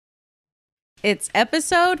It's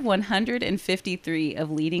episode 153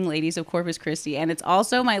 of Leading Ladies of Corpus Christi, and it's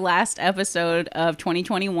also my last episode of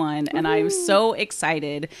 2021, and I'm so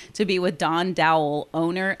excited to be with Dawn Dowell,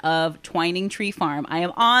 owner of Twining Tree Farm. I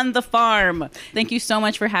am on the farm. Thank you so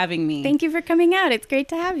much for having me. Thank you for coming out. It's great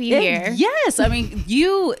to have you here. Yes. I mean,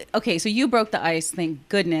 so you broke the ice, thank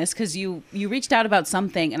goodness, because you reached out about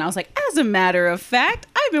something, and I was like, as a matter of fact,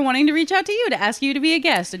 I've been wanting to reach out to you to ask you to be a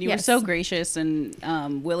guest, and you were so gracious and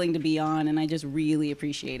willing to be on, and I just really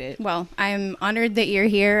appreciate it. Well, I'm honored that you're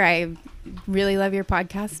here. I really love your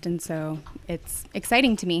podcast, and so it's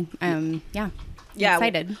exciting to me.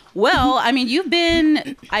 Excited. Well, I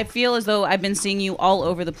mean, I feel as though I've been seeing you all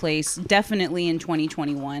over the place, definitely in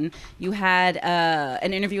 2021. You had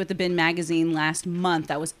an interview with the Bin magazine last month.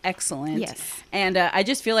 That was excellent. Yes. And I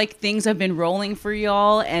just feel like things have been rolling for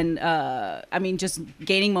y'all and, just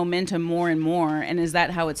gaining momentum more and more. And is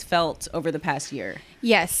that how it's felt over the past year?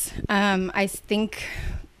 Yes. I think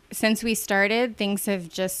since we started, things have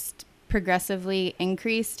just progressively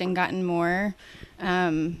increased and gotten more.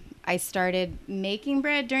 I started making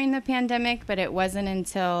bread during the pandemic, but it wasn't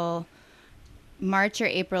until March or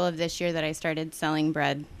April of this year that I started selling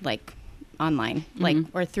bread like online,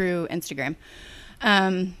 or through Instagram.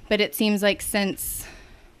 But it seems like since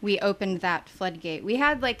we opened that floodgate, we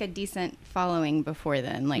had like a decent following before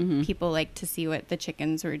then. Like people like to see what the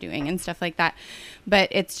chickens were doing and stuff like that. But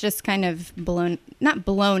it's just kind of not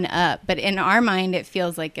blown up, but in our mind, it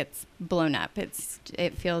feels like it's blown up.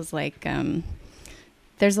 It feels like,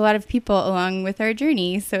 there's a lot of people along with our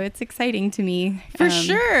journey, so it's exciting to me. For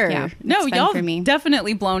sure. Yeah, no, y'all for me.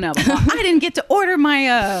 Definitely blown up. I didn't get to order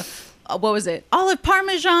my what was it? Olive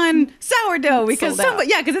Parmesan sourdough because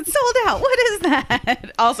it's sold out. What is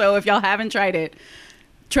that? Also, if y'all haven't tried it,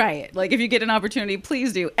 try it. Like if you get an opportunity,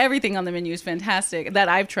 please do. Everything on the menu is fantastic that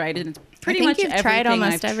I've tried, and it's pretty much everything tried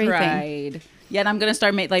almost I've everything. tried. Yeah, and I'm going to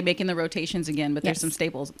start making the rotations again, but there's some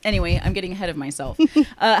staples. Anyway, I'm getting ahead of myself.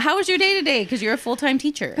 How was your day today? Because you're a full-time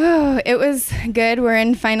teacher. Oh, it was good. We're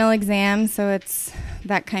in final exam, so it's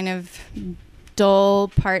that kind of dull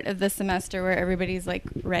part of the semester where everybody's like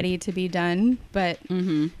ready to be done, but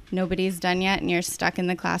nobody's done yet, and you're stuck in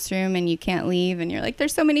the classroom and you can't leave, and you're like,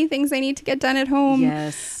 there's so many things I need to get done at home.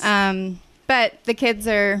 Yes. But the kids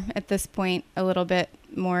are, at this point, a little bit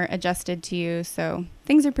more adjusted to you, so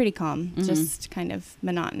things are pretty calm. Just kind of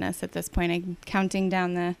monotonous at this point. I'm counting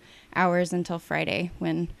down the hours until Friday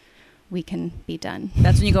when we can be done.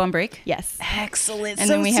 That's when you go on break? Yes. Excellent. And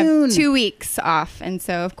then we have 2 weeks off, and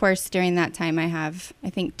so of course during that time I have, I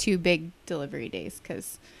think, 2 big delivery days,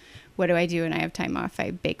 because what do I do when I have time off?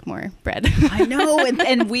 I bake more bread. I know,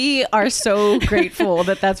 and we are so grateful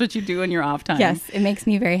that that's what you do in your off time. Yes, it makes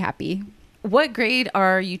me very happy. What grade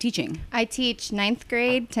are you teaching? I teach 9th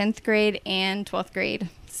grade, 10th grade, and 12th grade.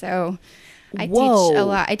 So I teach a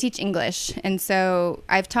lot. I teach English. And so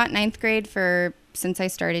I've taught 9th grade since I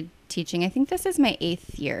started teaching. I think this is my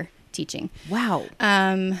 8th year teaching. Wow.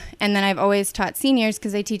 And then I've always taught seniors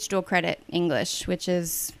because I teach dual credit English, which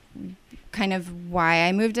is kind of why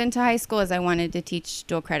I moved into high school, is I wanted to teach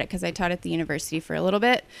dual credit because I taught at the university for a little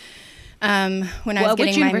bit. When I was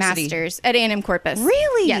getting my master's at A&M Corpus.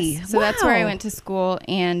 Really? Yes. So that's where I went to school.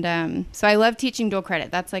 And so I love teaching dual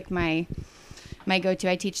credit. That's like my go-to.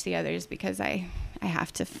 I teach the others because I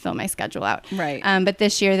have to fill my schedule out. Right. But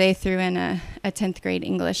this year they threw in a 10th grade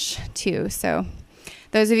English too. So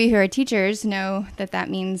those of you who are teachers know that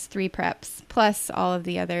means 3 preps plus all of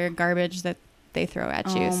the other garbage that they throw at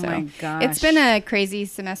you. Oh my gosh. It's been a crazy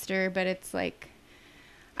semester, but it's like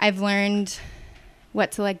I've learned what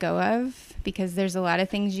to let go of, because there's a lot of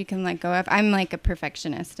things you can let go of. I'm like a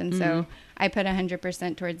perfectionist, and so I put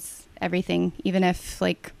 100% towards everything, even if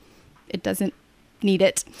like it doesn't need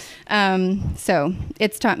it. So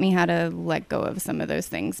it's taught me how to let go of some of those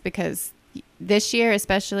things, because this year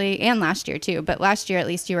especially, and last year too, but last year at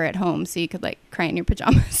least you were at home, so you could like cry in your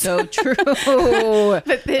pajamas. So true.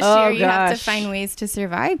 But this year you have to find ways to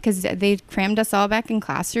survive, because they crammed us all back in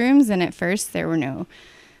classrooms, and at first there were no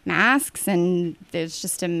masks and there's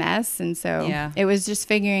just a mess. And so it was just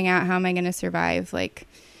figuring out, how am I going to survive like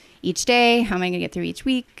each day? How am I going to get through each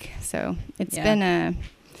week? So it's been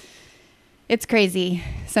it's crazy.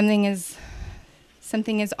 Something is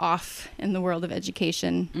off in the world of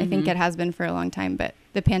education. I think it has been for a long time, but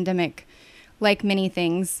the pandemic, like many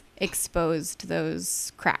things, exposed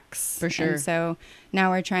those cracks. For sure. And so now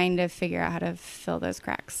we're trying to figure out how to fill those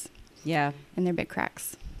cracks. Yeah. And they're big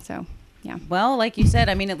cracks. So Yeah. Well, like you said,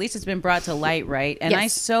 I mean, at least it's been brought to light, right? And I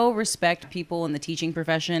Yes. so respect people in the teaching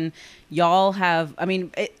profession. Y'all have, I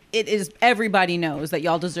mean, it is, everybody knows that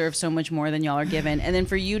y'all deserve so much more than y'all are given. And then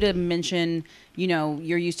for you to mention, you know,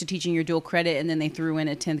 you're used to teaching your dual credit and then they threw in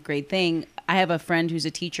a 10th grade thing. I have a friend who's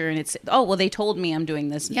a teacher and it's, oh, well, they told me I'm doing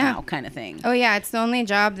this now kind of thing. Oh, yeah. It's the only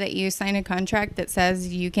job that you sign a contract that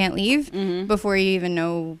says you can't leave before you even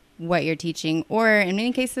know what you're teaching, or in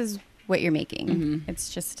many cases, what you're making.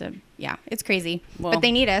 It's just it's crazy. Well, but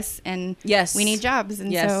they need us, and we need jobs,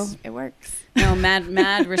 and so it works. No,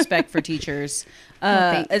 mad respect for teachers.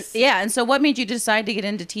 Thanks. Yeah, and so what made you decide to get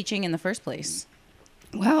into teaching in the first place?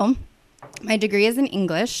 Well, my degree is in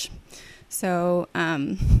English, so I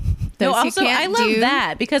love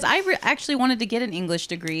that because I actually wanted to get an English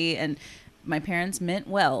degree, and my parents meant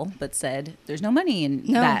well, but said there's no money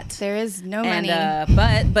in that. There is no money.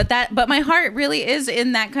 But my heart really is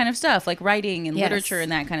in that kind of stuff, like writing and literature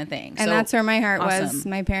and that kind of thing. And that's where my heart was.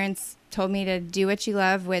 My parents told me to do what you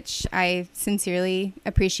love, which I sincerely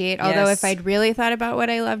appreciate. Although if I'd really thought about what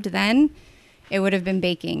I loved then, it would have been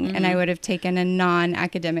baking, and I would have taken a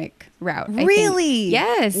non-academic route. Really?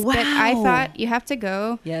 Yes. Wow. But I thought you have to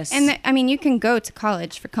go. Yes. And I mean, you can go to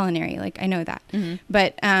college for culinary. Like, I know that.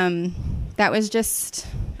 But that was just,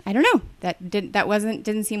 I don't know.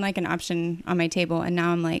 Didn't seem like an option on my table. And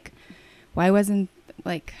now I'm like, why wasn't,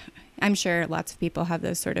 like, I'm sure lots of people have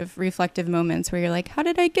those sort of reflective moments where you're like, how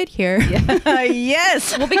did I get here?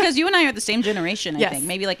 Yes. Well, because you and I are the same generation, I think.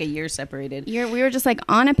 Maybe like a year separated. We were just like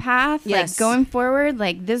on a path, like going forward,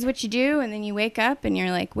 like this is what you do. And then you wake up and you're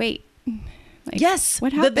like, wait. Like,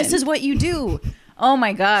 what happened? This is what you do. Oh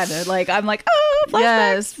my God. Like, I'm like, oh,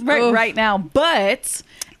 flashbacks right now. But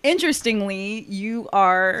interestingly, you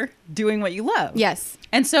are doing what you love. Yes.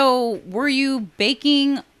 And so were you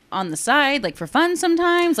baking on the side, like for fun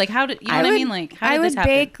sometimes? Like how did, you know what I mean? Like how did this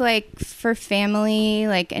happen? I would bake like for family,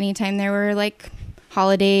 like anytime there were like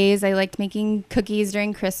holidays. I liked making cookies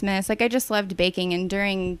during Christmas. Like I just loved baking. And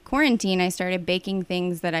during quarantine, I started baking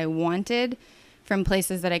things that I wanted from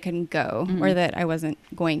places that I couldn't go or that I wasn't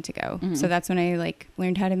going to go. So that's when I like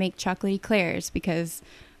learned how to make chocolate eclairs because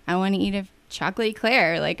I want to eat a chocolate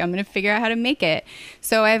eclair. Like I'm going to figure out how to make it.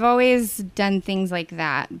 So I've always done things like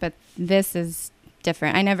that, but this is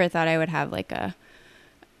different. I never thought I would have like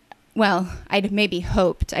I'd maybe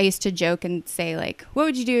hoped. I used to joke and say like, what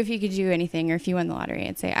would you do if you could do anything or if you won the lottery?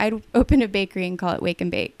 I'd say I'd open a bakery and call it Wake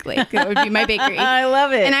and Bake. Like that would be my bakery. I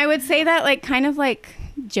love it. And I would say that like kind of like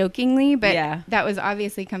jokingly, but that was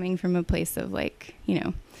obviously coming from a place of like, you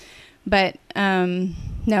know, but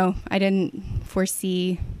no, I didn't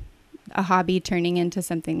foresee a hobby turning into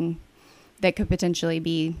something that could potentially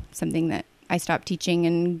be something that I stop teaching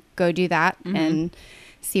and go do that and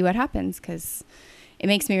see what happens because it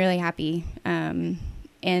makes me really happy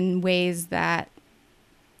in ways that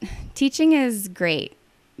teaching is great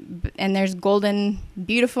and there's golden,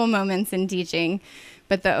 beautiful moments in teaching,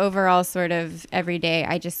 but the overall sort of everyday,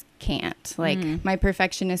 I just can't. Like my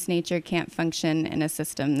perfectionist nature can't function in a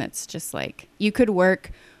system that's just like you could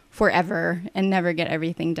work forever and never get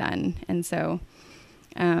everything done. And so,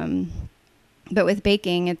 but with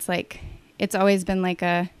baking, it's like, it's always been like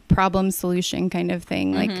a problem solution kind of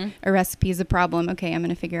thing. Like a recipe is a problem. Okay, I'm going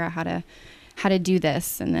to figure out how to do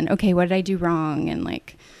this. And then, okay, what did I do wrong? And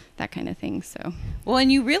like that kind of thing. So, well,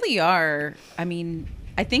 and you really are, I mean,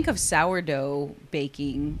 I think of sourdough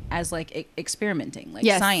baking as like experimenting, like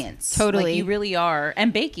science. Totally. Like you really are.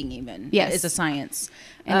 And baking even is a science.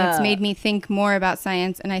 And it's made me think more about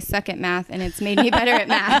science, and I suck at math, and it's made me better at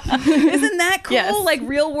math. Isn't that cool? Yes. Like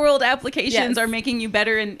real world applications are making you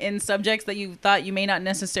better in subjects that you thought you may not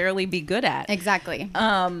necessarily be good at. Exactly.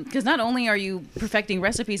 Because not only are you perfecting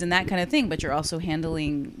recipes and that kind of thing, but you're also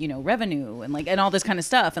handling, you know, revenue and like and all this kind of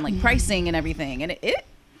stuff and like pricing and everything. And it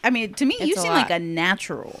I mean, to me, you seem like a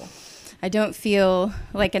natural. I don't feel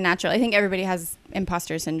like a natural. I think everybody has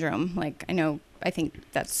imposter syndrome. Like I think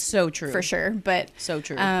that's so true for sure, but so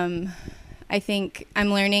true. I think I'm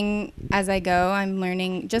learning as I go. I'm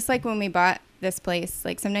learning just like when we bought this place,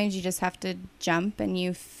 like sometimes you just have to jump and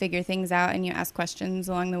you figure things out and you ask questions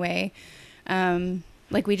along the way.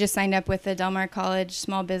 Like we just signed up with the Del Mar College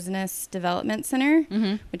Small Business Development Center,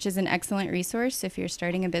 which is an excellent resource. If you're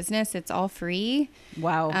starting a business, it's all free.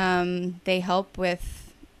 Wow. They help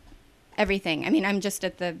with everything. I mean, I'm just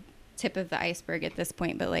at the tip of the iceberg at this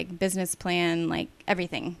point, but like business plan, like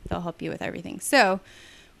everything, they'll help you with everything. So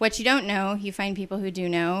what you don't know, you find people who do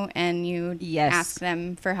know and you ask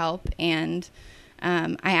them for help. And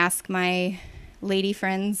I ask my lady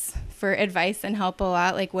friends for advice and help a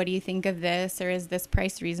lot. Like, what do you think of this? Or is this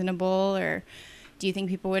price reasonable? Or do you think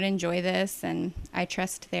people would enjoy this? And I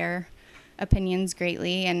trust their opinions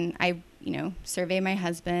greatly, and I, survey my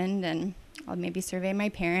husband, and I'll maybe survey my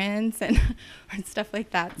parents and or stuff like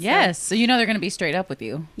that. Yes. So they're going to be straight up with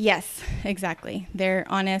you. Yes, exactly. They're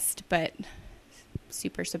honest, but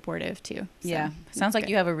super supportive too. So yeah. Sounds like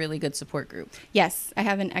you have a really good support group. Yes, I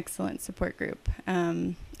have an excellent support group.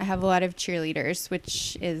 I have a lot of cheerleaders,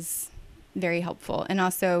 which is very helpful, and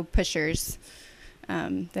also pushers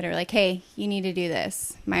that are like, hey, you need to do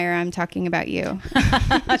this. Myra, I'm talking about you.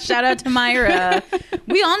 Shout out to Myra.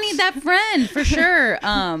 We all need that friend for sure.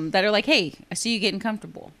 That are like, hey, I see you getting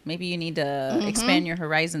comfortable. Maybe you need to expand your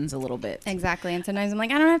horizons a little bit. Exactly. And sometimes I'm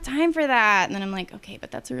like, I don't have time for that. And then I'm like, okay, but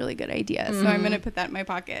that's a really good idea. So I'm going to put that in my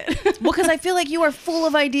pocket. Well, because I feel like you are full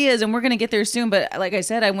of ideas, and we're going to get there soon. But like I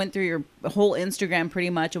said, I went through your whole Instagram pretty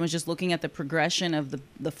much and was just looking at the progression of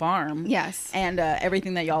the farm. Yes. And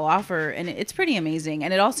everything that y'all offer. And it's pretty amazing.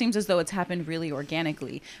 And it all seems as though it's happened really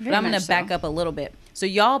organically. But I'm going to back up a little bit. So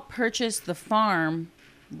y'all purchased the farm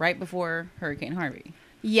right before Hurricane Harvey.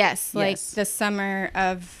 Yes, like the summer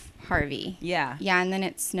of Harvey. Yeah. Yeah, and then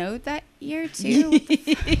it snowed that year too.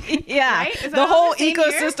 Yeah. Right? The whole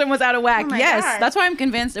ecosystem was out of whack. Oh yes. God. That's why I'm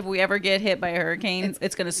convinced if we ever get hit by a hurricane,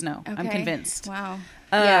 it's going to snow. Okay. I'm convinced. Wow.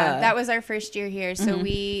 Yeah, that was our first year here. So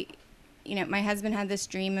we, my husband had this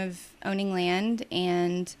dream of owning land,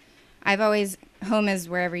 and I've always, home is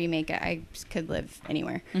wherever you make it. I could live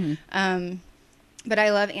anywhere. But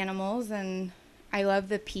I love animals, and I love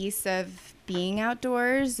the peace of being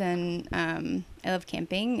outdoors, and I love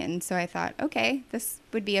camping. And so I thought, okay, this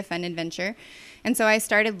would be a fun adventure. And so I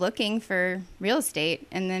started looking for real estate,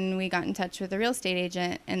 and then we got in touch with a real estate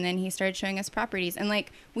agent, and then he started showing us properties. And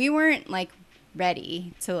we weren't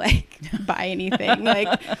ready to buy anything.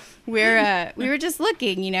 We were just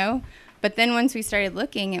looking, But then once we started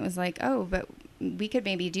looking, it was like, oh, but we could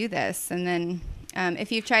maybe do this. And then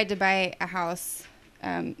if you've tried to buy a house,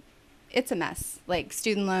 it's a mess,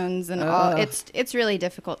 student loans and all. It's really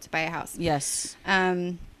difficult to buy a house. Yes.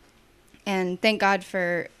 And thank God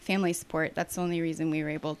for family support. That's the only reason we were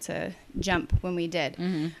able to jump when we did.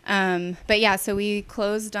 But yeah, so we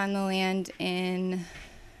closed on the land in,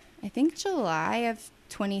 I think, July of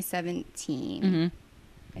 2017.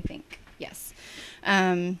 I think, yes.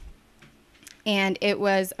 And it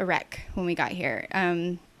was a wreck when we got here.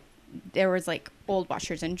 There was old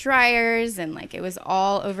washers and dryers, and it was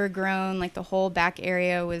all overgrown. The whole back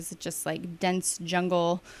area was just dense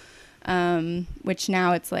jungle, which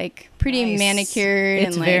now it's pretty manicured.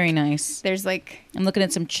 It's and very nice. There's I'm looking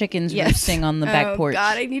at some chickens roosting on the back porch. Oh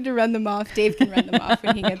God, I need to run them off. Dave can run them off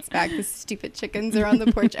when he gets back. The stupid chickens are on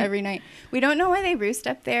the porch every night. We don't know why they roost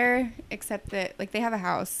up there, except that they have a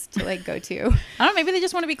house to go to. I don't know, maybe they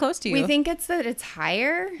just want to be close to you. We think it's that it's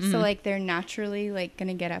higher, so they're naturally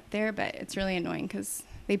gonna get up there, but it's really annoying because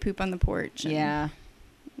they poop on the porch. And,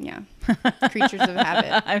 yeah. Creatures of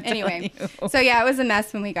habit. Anyway, so yeah, it was a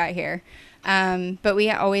mess when we got here. But we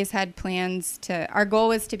always had plans our goal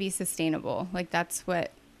was to be sustainable. That's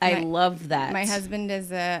what I love that. My husband is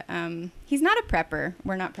he's not a prepper.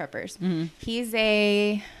 We're not preppers. He's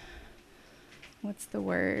a, what's the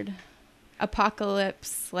word?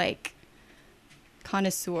 Apocalypse,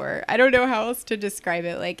 connoisseur. I don't know how else to describe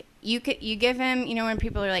it. You give him, when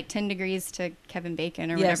people are 10 degrees to Kevin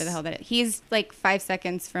Bacon or whatever the hell that is. He's 5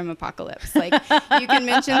 seconds from apocalypse. You can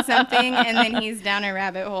mention something and then he's down a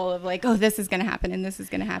rabbit hole of oh, this is going to happen and this is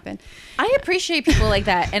going to happen. I appreciate people like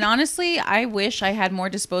that. And honestly, I wish I had more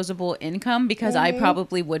disposable income because I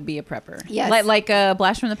probably would be a prepper. Yes. Like a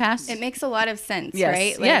blast from the past. It makes a lot of sense, yes.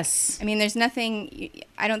 right? Yes. I mean, there's nothing,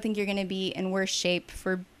 I don't think you're going to be in worse shape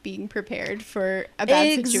for being prepared for a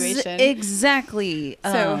bad situation. Exactly.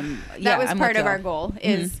 So that was part of our goal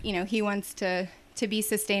is, he wants to be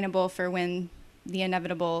sustainable for when the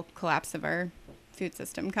inevitable collapse of our food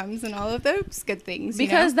system comes and all of those good things.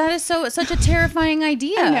 Because that is such a terrifying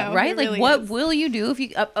idea, I know, right? Really what is. Will you do if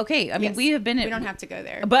you, okay, I mean, we have been. We don't have to go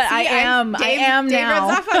there. But see, I am Dave now.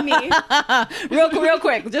 Runs off on me. real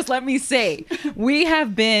quick, just let me say, we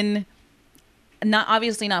have been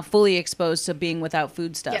not fully exposed to being without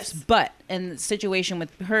foodstuffs, but in the situation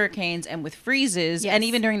with hurricanes and with freezes, and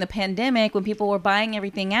even during the pandemic when people were buying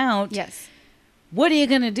everything out, what are you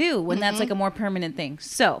going to do when that's a more permanent thing?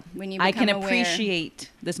 So when I can appreciate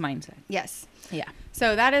this mindset. Yes. Yeah.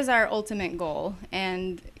 So that is our ultimate goal.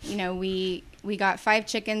 And, we got 5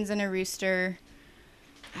 chickens and a rooster,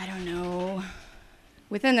 I don't know,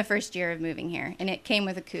 within the first year of moving here. And it came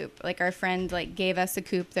with a coop. Our friend, gave us a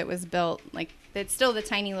coop that was built, it's still the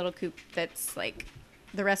tiny little coop that's,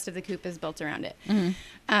 the rest of the coop is built around it.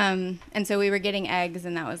 And so we were getting eggs,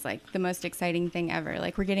 and that was, the most exciting thing ever.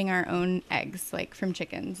 We're getting our own eggs, from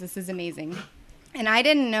chickens. This is amazing. And I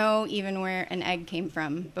didn't know even where an egg came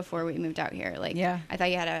from before we moved out here. Like, Yeah. I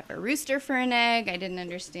thought you had to have a rooster for an egg. I didn't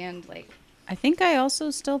understand, like, I think I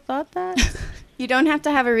also still thought that. you don't have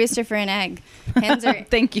to have a rooster for an egg. Hens are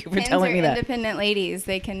Thank you for hens telling are me that. independent ladies.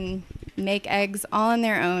 They can make eggs all on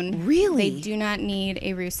their own. Really? They do not need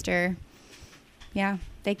a rooster. Yeah,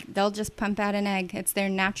 they'll just pump out an egg. It's their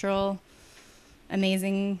natural,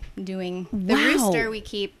 amazing doing. The Wow. rooster we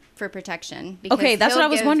keep for protection. Because Okay, that's what I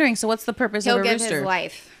was he'll give- wondering. So what's the purpose of He'll a give rooster? his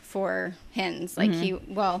life for hens. Like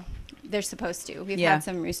they're supposed to. We've Yeah. had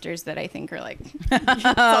some roosters that I think are like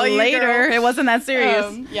all you, Later. girl. It wasn't that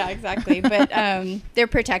serious. Yeah, exactly. But their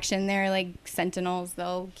protection, they're like sentinels.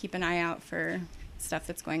 They'll keep an eye out for stuff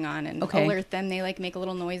that's going on and Okay. alert them. They like make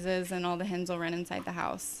little noises, and all the hens will run inside the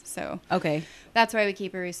house. So Okay. that's why we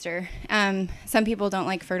keep a rooster. Some people don't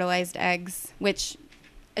like fertilized eggs, which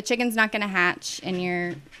a chicken's not going to hatch in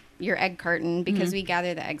your egg carton because we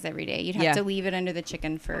gather the eggs every day. You'd have Yeah. to leave it under the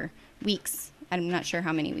chicken for weeks. I'm not sure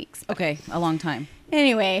how many weeks. But Okay. A long time.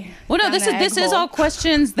 anyway. Well, no, down this the is egg hole. all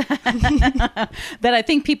questions that that I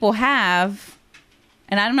think people have,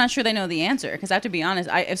 and I'm not sure they know the answer. Because I have to be honest,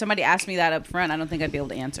 if somebody asked me that up front, I don't think I'd be able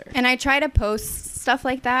to answer. And I try to post stuff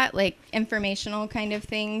like that, like informational kind of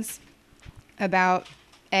things about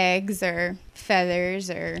eggs or feathers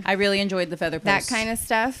or I really enjoyed the feather that posts. kind of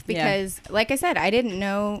stuff Yeah. because, like I said, I didn't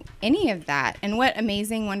know any of that. And what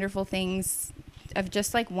amazing, wonderful things of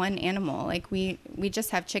just like one animal. Like we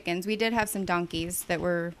just have chickens. We did have some donkeys that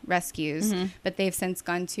were rescues, but they've since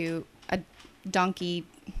gone to a donkey,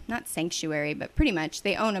 not sanctuary, but pretty much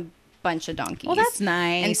they own a bunch of donkeys. Well, that's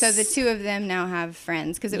nice. And so the two of them now have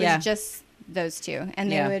friends because it Yeah. was just those two,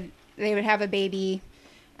 and Yeah. they would have a baby.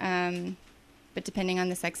 But depending on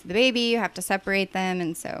the sex of the baby, you have to separate them,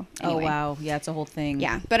 and so anyway. Oh wow, yeah, it's a whole thing.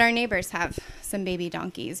 Yeah, but our neighbors have some baby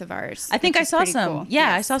donkeys of ours. I think which I is saw pretty some. cool.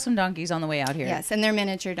 Yeah, I Yes. saw some donkeys on the way out here. Yes, and they're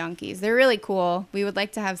miniature donkeys. They're really cool. We would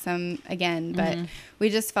like to have some again, but we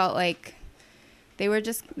just felt like they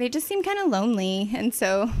just seemed kind of lonely, and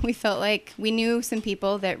so we felt like we knew some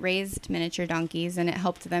people that raised miniature donkeys, and it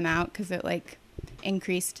helped them out because it like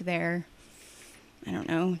increased their, I don't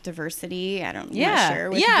know, diversity. I'm not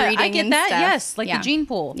sure. With yeah, breeding I get and that. stuff. Yes, like Yeah. the gene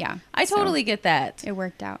pool. Yeah, I so totally get that. It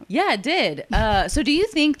worked out. Yeah, it did. So do you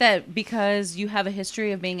think that because you have a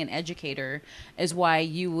history of being an educator is why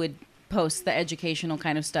you would post the educational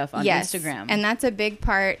kind of stuff on Yes, Instagram? and that's a big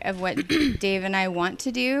part of what Dave and I want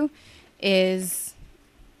to do is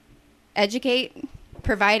educate,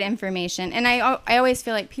 provide information. And I always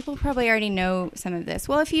feel like people probably already know some of this.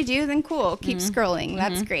 Well, if you do, then cool. Keep scrolling.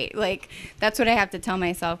 That's great. Like, that's what I have to tell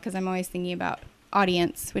myself because I'm always thinking about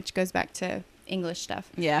audience, which goes back to English stuff.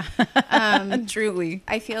 Yeah, truly.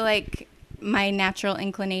 I feel like my natural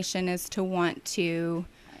inclination is to want to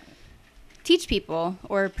teach people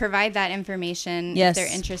or provide that information Yes. if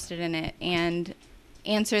they're interested in it and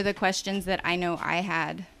answer the questions that I know I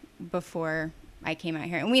had before I came out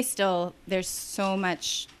here. And there's so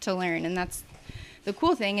much to learn. And that's the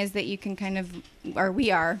cool thing is that you can we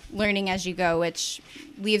are learning as you go, which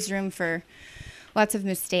leaves room for lots of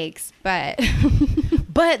mistakes, but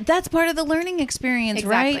But that's part of the learning experience,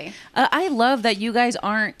 right? Exactly. I love that you guys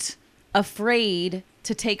aren't afraid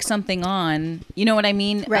to take something on. You know what I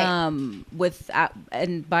mean? Right.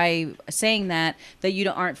 And by saying that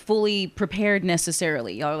you aren't fully prepared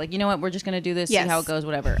necessarily. Y'all are like, you know what? We're just going to do this, Yes. see how it goes,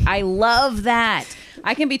 whatever. I love that.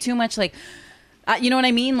 I can be too much like, you know what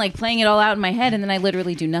I mean? Like playing it all out in my head and then I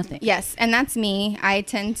literally do nothing. yes, and that's me. I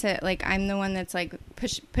tend to I'm the one that's like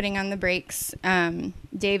putting on the brakes.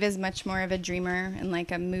 Dave is much more of a dreamer and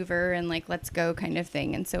like a mover and like let's go kind of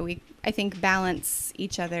thing. And so I think balance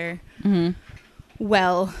each other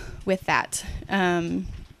well with that.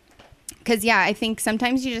 Because I think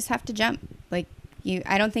sometimes you just have to jump. Like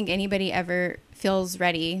I don't think anybody ever feels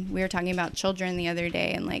ready. We were talking about children the other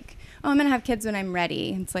day and like, oh, I'm gonna have kids when I'm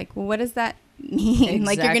ready. It's like, well, what does that mean?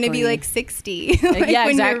 Like you're gonna be like 60. Like, yeah,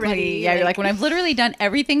 when exactly. You're ready. Yeah, you're like when I've literally done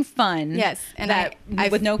everything fun. Yes, and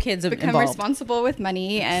I've with no kids become involved. responsible with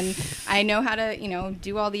money, and I know how to,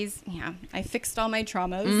 do all these. Yeah, I fixed all my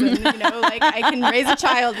traumas, and like I can raise a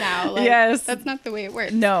child now. Like, Yes. that's not the way it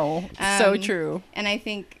works. No, so true. And I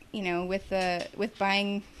think with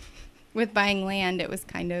buying land, it was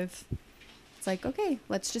kind of. It's like, okay,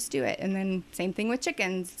 let's just do it. And then same thing with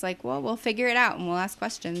chickens. It's like, well, we'll figure it out and we'll ask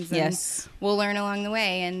questions. And Yes. we'll learn along the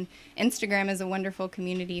way. And Instagram is a wonderful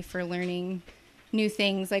community for learning new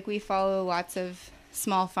things. Like we follow lots of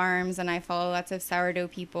small farms and I follow lots of sourdough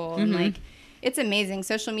people. And like, it's amazing.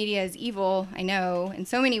 Social media is evil, I know, in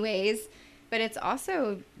so many ways, but it's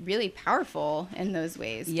also really powerful in those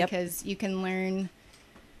ways. Yep. Because you can learn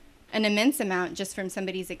an immense amount just from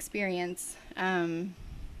somebody's experience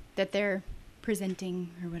that they're presenting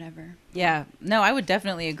or whatever. Yeah, no, I would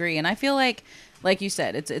definitely agree. And I feel like you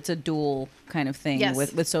said, it's a dual kind of thing Yes.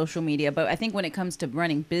 with social media. But I think when it comes to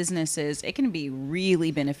running businesses, it can be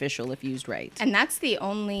really beneficial if used right. And that's the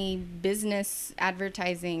only business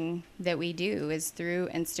advertising that we do is through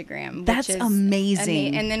Instagram. That's which is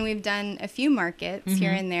amazing. And then we've done a few markets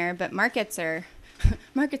here and there, but markets are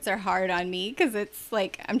hard on me because it's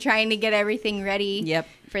like I'm trying to get everything ready Yep.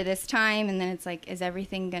 for this time, and then it's like, is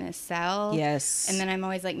everything gonna sell? Yes. And then I'm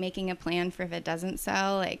always like making a plan for if it doesn't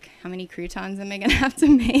sell, like how many croutons am I gonna have to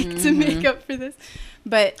make to make up for this?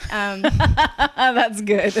 But That's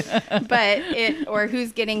good. or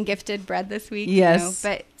who's getting gifted bread this week? Yes.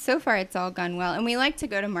 But so far it's all gone well, and we like to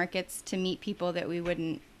go to markets to meet people that we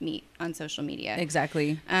wouldn't meet on social media.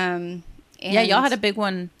 Exactly. And Yeah, y'all had a big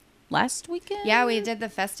one last weekend? Yeah, we did the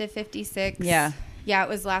Festive 56. Yeah. Yeah, it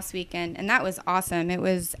was last weekend, and that was awesome. It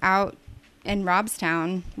was out in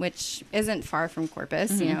Robstown, which isn't far from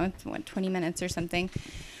Corpus. You know, it's 20 minutes or something.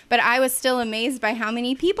 But I was still amazed by how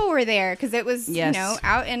many people were there because it was, Yes.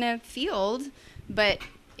 out in a field, but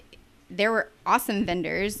there were awesome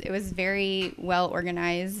vendors. It was very well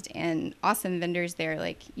organized and awesome vendors there.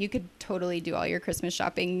 Like you could totally do all your Christmas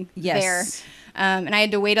shopping Yes. there. And I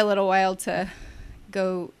had to wait a little while to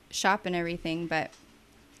go shop and everything, but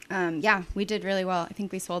yeah, we did really well. I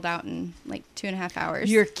think we sold out in like 2.5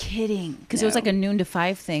 hours. You're kidding. Because it was No. like a noon to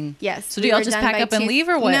 5 thing. Yes. So do we y'all were just done pack by up and leave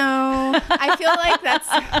or what? No, I feel like that's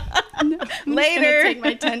no, I'm Later. Just gonna take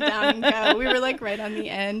my tent down and go. We were like right on the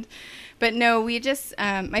end. But no, we just,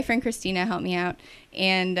 my friend Christina helped me out.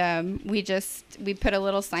 And we put a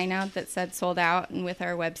little sign out that said sold out and with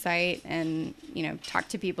our website and,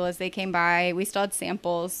 talked to people as they came by. We still had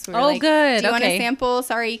samples. We were like, good. Do you want Okay. a sample?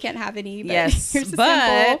 Sorry, you can't have any. But Yes. here's a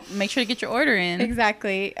But sample. make sure to get your order in.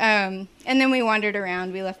 Exactly. And then we wandered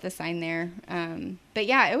around. We left the sign there. But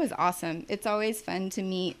yeah, it was awesome. It's always fun to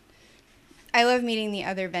meet. I love meeting the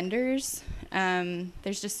other vendors.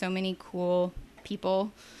 There's just so many cool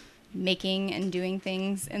people making and doing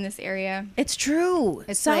things in this area. It's true.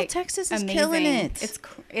 It's South like Texas is amazing. killing it.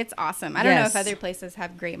 It's awesome. I don't know if Yes. other places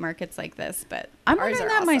have great markets like this, but I'm ours wondering are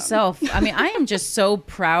that awesome. myself. I mean, I am just so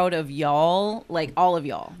proud of y'all, like all of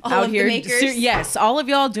y'all All out of the here. makers? Yes, all of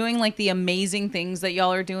y'all doing like the amazing things that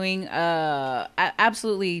y'all are doing.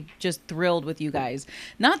 Absolutely, just thrilled with you guys.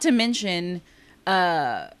 Not to mention,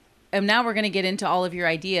 and now we're gonna get into all of your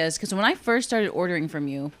ideas because when I first started ordering from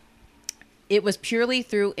you, it was purely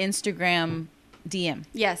through Instagram DM.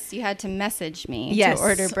 Yes, you had to message me Yes. to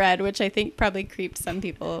order bread, which I think probably creeped some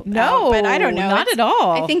people No, out, but I don't know. not It's- at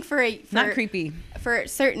all. I think Not creepy. For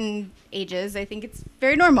certain ages, I think it's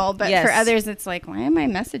very normal, but Yes. for others, it's like, why am I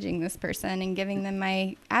messaging this person and giving them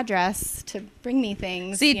my address to bring me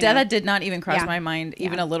things? See, you know? that did not even cross Yeah. my mind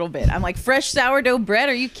even Yeah. a little bit. I'm like, fresh sourdough bread?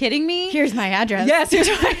 Are you kidding me? Here's my address. Yes, here's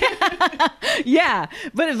my yeah.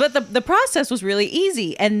 But the process was really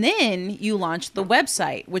easy. And then you launched the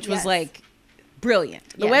website, which was Yes. like brilliant.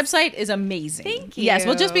 The Yes. website is amazing. Thank Yes,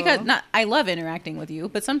 well, just because you. I love interacting with you,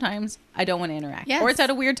 but sometimes I don't want to interact. Yes. Or it's at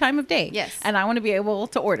a weird time of day. Yes. And I want to be able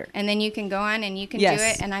to order. And then you can go on and you can Yes. do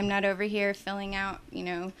it, and I'm not over here filling out,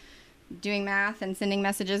 doing math and sending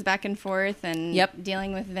messages back and forth and Yep.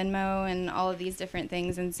 dealing with Venmo and all of these different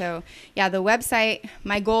things. And so, yeah, the website,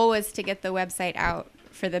 my goal was to get the website out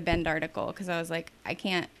for the Bend article because I was like, I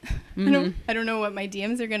can't, I don't know what my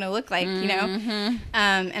DMs are going to look like, And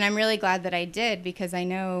I'm really glad that I did because I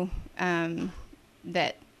know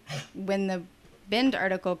that when the Bend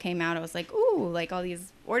article came out, I was like, ooh, like all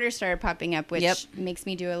these orders started popping up, which Yep. makes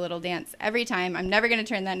me do a little dance every time. I'm never going to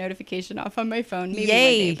turn that notification off on my phone. Maybe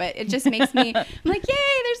Yay. one day, but it just makes me, I'm like,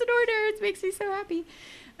 yay, there's an order. It makes me so happy.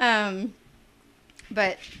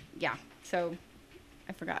 But yeah, so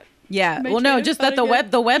I forgot. Yeah. My Well, no, train of just thought that again.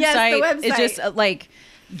 the website, Yes, the is just website. like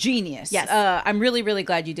genius. Yes. I'm really, really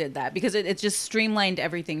glad you did that because it just streamlined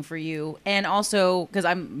everything for you. And also because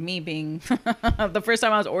me being the first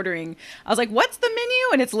time I was ordering, I was like, what's the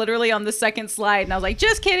menu? And it's literally on the second slide. And I was like,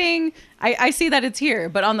 just kidding. I see that it's here,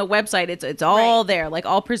 but on the website, it's all Right. there, like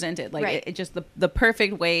all presented. Like Right. it just the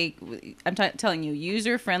perfect way. I'm telling you,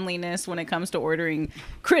 user friendliness when it comes to ordering,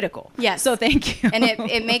 critical. Yes. So thank you. And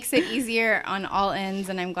it makes it easier on all ends,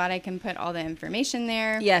 and I'm glad I can put all the information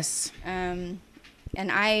there. Yes. And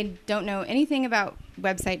I don't know anything about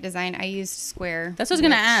website design. I used Square. That's what I was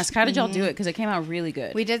going to which- ask. How did y'all do it? Because it came out really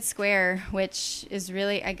good. We did Square, which is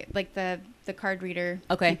really like the card reader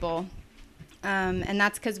Okay. people. And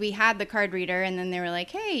that's because we had the card reader, and then they were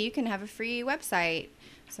like, hey, you can have a free website.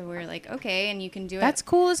 So we're like, okay, and you can do it. That's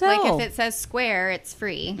cool as hell. Like if it says square, it's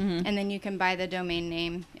free. Mm-hmm. And then you can buy the domain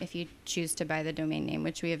name if you choose to buy the domain name,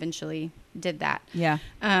 which we eventually did that. Yeah.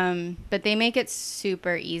 But they make it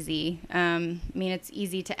super easy. I mean, it's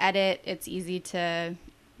easy to edit. It's easy to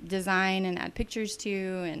design and add pictures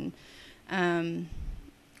to. And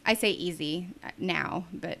I say easy now,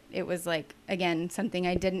 but it was like, again, something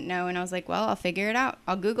I didn't know. And I was like, well, I'll figure it out.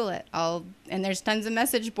 I'll Google it. And there's tons of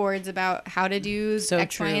message boards about how to do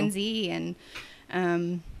X, Y, and Z.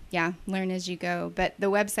 And learn as you go. But the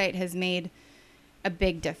website has made a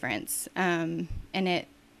big difference. And it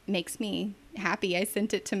makes me happy. I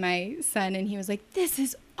sent it to my son and he was like, this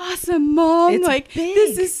is awesome, Mom. It's like, big.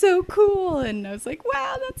 This is so cool. And I was like,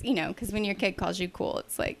 wow, that's, because when your kid calls you cool,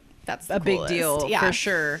 it's like, that's the a coolest. big deal for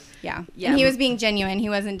sure. Yeah. And he was being genuine. He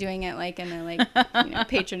wasn't doing it like in a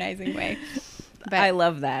patronizing way. But I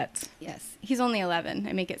love that. Yes. He's only 11.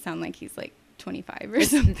 I make it sound like he's like 25 or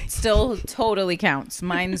something. Still totally counts.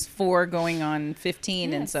 Mine's 4 going on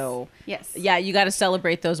 15. Yes. And so, yeah, you got to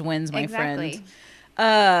celebrate those wins, my friend.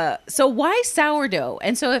 So why sourdough?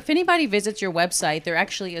 And so if anybody visits your website, there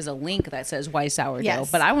actually is a link that says why sourdough,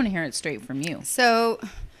 but I want to hear it straight from you. So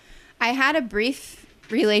I had a brief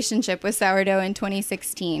relationship with sourdough in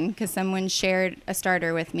 2016 because someone shared a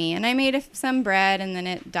starter with me and I made some bread and then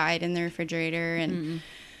it died in the refrigerator. And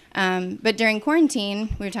but during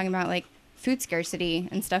quarantine, we were talking about like food scarcity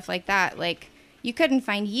and stuff like that. Like you couldn't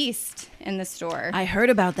find yeast in the store. I heard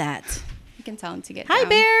about that. You can tell him to get Hi, down.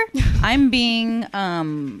 Bear. I'm being,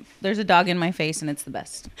 there's a dog in my face and it's the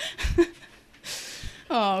best.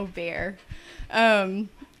 Oh, Bear.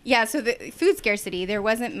 Yeah, so the food scarcity, there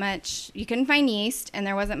wasn't much, you couldn't find yeast and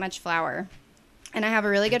there wasn't much flour. And I have a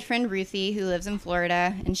really good friend, Ruthie, who lives in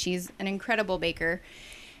Florida, and she's an incredible baker.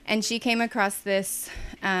 And she came across this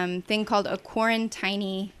thing called a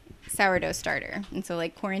Quarantini sourdough starter. And so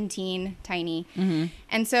like quarantine tiny. Mm-hmm.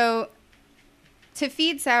 And so to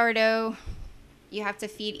feed sourdough, you have to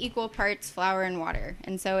feed equal parts flour and water.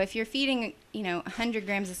 And so if you're feeding, 100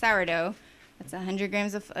 grams of sourdough, that's 100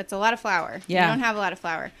 grams of, it's a lot of flour. Yeah. You don't have a lot of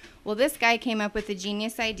flour. Well, this guy came up with the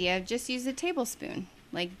genius idea of just use a tablespoon.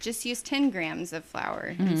 Like just use 10 grams of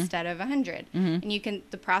flour instead of 100. Mm-hmm. And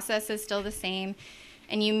the process is still the same.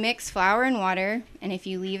 And you mix flour and water. And if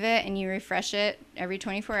you leave it and you refresh it every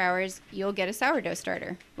 24 hours, you'll get a sourdough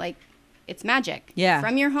starter. Like it's magic. Yeah.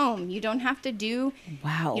 From your home. You don't have to do.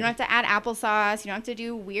 Wow. You don't have to add applesauce. You don't have to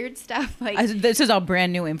do weird stuff. Like this is all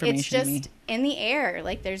brand new information. It's just in the air.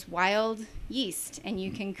 Like there's wild yeast, and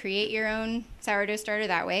you can create your own sourdough starter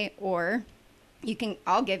that way, or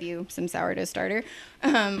I'll give you some sourdough starter,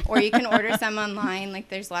 or you can order some online. Like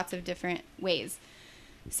there's lots of different ways.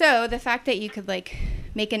 So the fact that you could like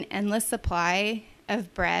make an endless supply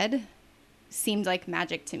of bread seemed like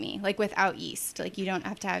magic to me, like without yeast. Like you don't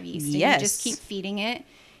have to have yeast. Yes. And you just keep feeding it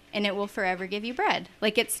and it will forever give you bread.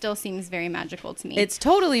 Like it still seems very magical to me. It's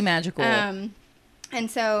totally magical. And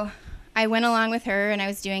so I went along with her and I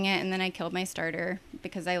was doing it, and then I killed my starter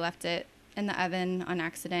because I left it in the oven on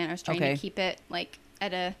accident. I was trying to keep it like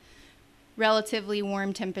at a relatively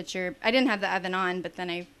warm temperature. I didn't have the oven on, but then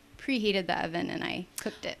I preheated the oven and I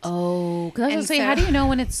cooked it. Oh, because I was going to say, how do you know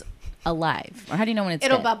when it's alive? Or how do you know when it's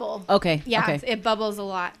It'll dead? bubble. Okay. Yeah, okay. It bubbles a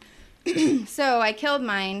lot. So I killed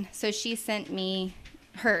mine. So she sent me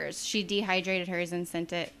hers. She dehydrated hers and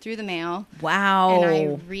sent it through the mail. Wow.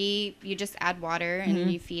 And you just add water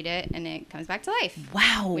and you feed it and it comes back to life.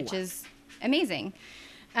 Wow. Which is amazing.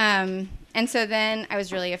 And so then I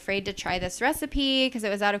was really afraid to try this recipe because it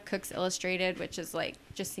was out of Cook's Illustrated, which is like,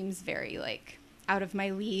 just seems very like out of my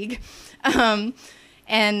league.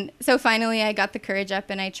 And so finally I got the courage up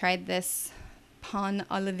and I tried this pain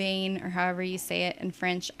au levain, or however you say it in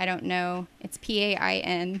French. I don't know. It's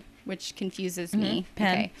Pain, which confuses me.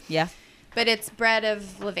 Pen. Okay. Yeah. But it's bread of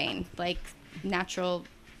levain, like natural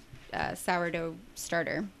sourdough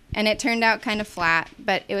starter. And it turned out kind of flat,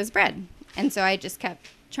 but it was bread. And so I just kept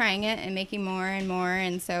trying it and making more and more.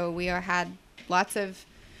 And so we had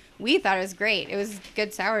we thought it was great. It was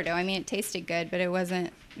good sourdough. I mean, it tasted good, but it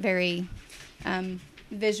wasn't very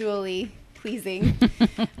visually pleasing.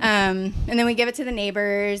 And then we give it to the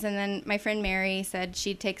neighbors. And then my friend Mary said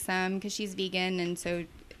she'd take some because she's vegan. And so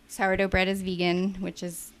sourdough bread is vegan, which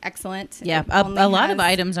is excellent. Yeah, a lot of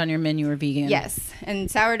items on your menu are vegan. Yes,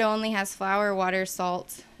 and sourdough only has flour, water,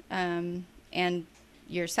 salt, and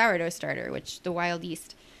your sourdough starter, which the wild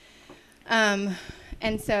yeast. And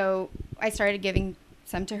so I started giving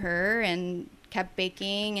some to her and kept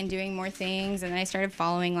baking and doing more things, and then I started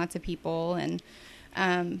following lots of people. And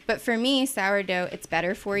but for me, sourdough, it's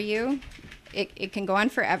better for you. it can go on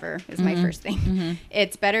forever is my first thing.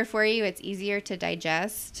 It's better for you. It's easier to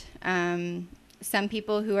digest. Some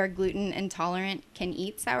people who are gluten intolerant can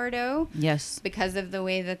eat sourdough. Yes. Because of the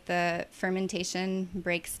way that the fermentation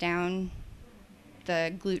breaks down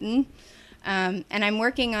the gluten. And I'm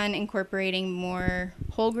working on incorporating more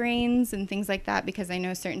whole grains and things like that because I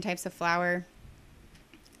know certain types of flour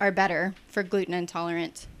are better for gluten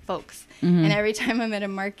intolerant folks. And every time I'm at a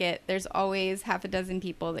market, there's always half a dozen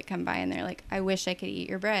people that come by and they're like, I wish I could eat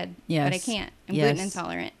your bread, but I can't. I'm gluten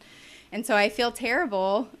intolerant. And so I feel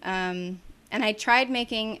terrible. And I tried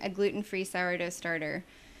making a gluten-free sourdough starter,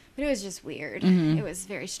 but it was just weird. It was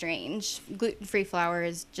very strange. Gluten-free flour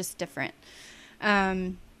is just different.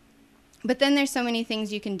 But then there's so many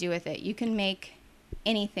things you can do with it. You can make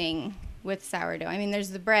anything with sourdough. I mean, there's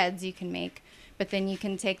the breads you can make, but then you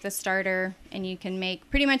can take the starter and you can make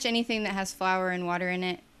pretty much anything that has flour and water in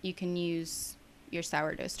it. You can use your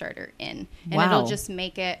sourdough starter in, and it'll just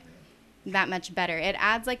make it that much better. It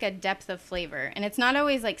adds like a depth of flavor, and it's not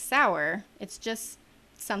always like sour. It's just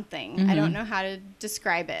something. I don't know how to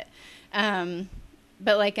describe it.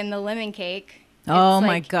 But like in the lemon cake. Oh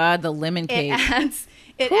my God, the lemon cake.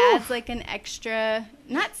 It adds like an extra,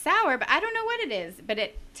 not sour, but I don't know what it is, but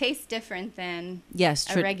it tastes different than a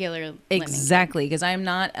regular lemon cake. Exactly, because I'm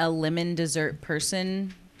not a lemon dessert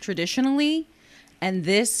person traditionally. And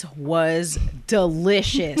this was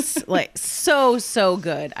delicious. Like so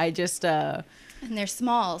good. I just and they're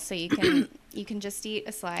small, so you can just eat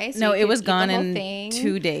a slice. No, it was gone in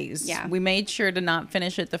 2 days. Yeah. We made sure to not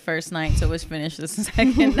finish it the first night, so it was finished the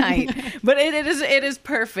second night. But it is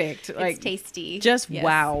perfect. Like, it's tasty. Just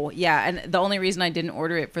wow. Yeah, and the only reason I didn't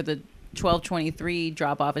order it for the 12/23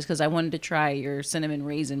 drop off is because I wanted to try your cinnamon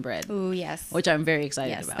raisin bread. Ooh, yes. Which I'm very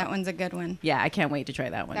excited about. Yes, that one's a good one. Yeah, I can't wait to try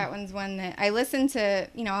that one. That one's one that I listen to,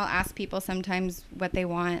 I'll ask people sometimes what they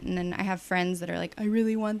want. And then I have friends that are like, I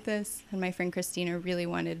really want this. And my friend Christina really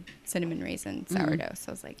wanted cinnamon raisin sourdough. So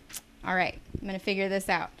I was like, all right, I'm going to figure this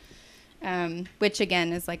out. Which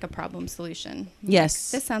again is like a problem solution.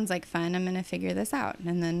 Yes. Like, this sounds like fun. I'm going to figure this out.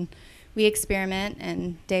 And then we experiment,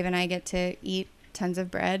 and Dave and I get to eat tons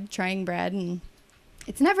of bread, trying bread, and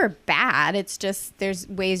it's never bad. It's just there's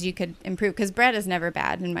ways you could improve, because bread is never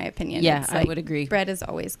bad in my opinion. Yeah, I would agree. Bread is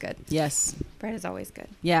always good. Yes. Bread is always good.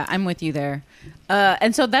 Yeah, I'm with you there.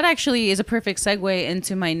 And so that actually is a perfect segue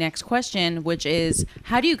into my next question, which is,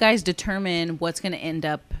 how do you guys determine what's going to end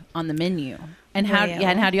up on the menu? And how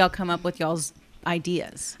do y'all come up with y'all's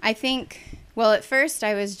ideas? I think, well, at first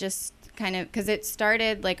I was just kind of, because it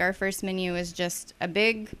started like our first menu was just a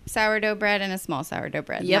big sourdough bread and a small sourdough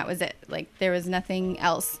bread. Yep. And that was it. Like there was nothing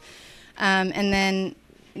else. And then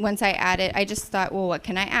once I added, I just thought, well, what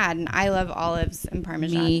can I add? And I love olives and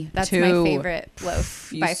Parmesan. That's my favorite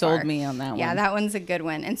loaf by far. You sold me on that one. Yeah, that one's a good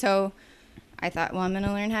one. And so I thought, well, I'm going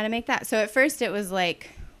to learn how to make that. So at first it was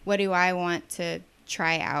like, what do I want to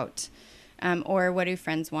try out? Or what do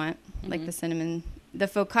friends want? Like the cinnamon, the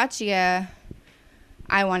focaccia.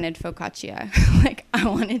 I wanted focaccia. Like, I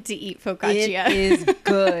wanted to eat focaccia. It is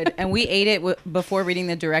good. And we ate it before reading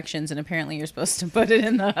the directions, and apparently you're supposed to put it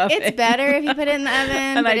in the oven. It's better if you put it in the oven,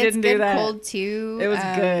 and but I didn't it's do that. Cold, too. It was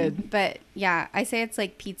good. But, yeah, I say it's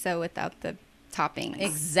like pizza without the toppings.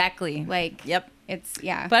 Exactly. Like, yep. It's,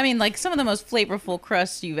 yeah. But, I mean, like, some of the most flavorful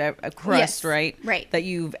crust you've ever, right? Right. That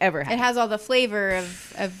you've ever had. It has all the flavor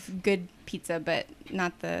of good pizza, but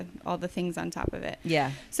not all the things on top of it.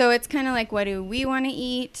 Yeah. So it's kind of like, what do we want to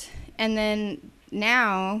eat? And then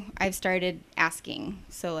now I've started asking.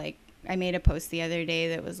 So like I made a post the other day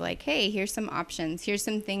that was like, hey, here's some options. Here's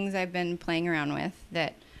some things I've been playing around with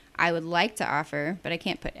that I would like to offer, but I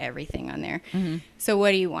can't put everything on there. So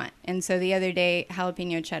what do you want? And so the other day,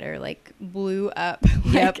 jalapeno cheddar like blew up.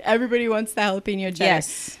 Like everybody wants the jalapeno cheddar.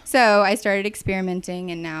 Yes. So I started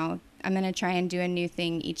experimenting, and now I'm going to try and do a new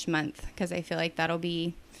thing each month, because I feel like that'll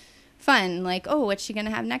be fun. Like, oh, what's she gonna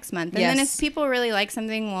have next month? And then if people really like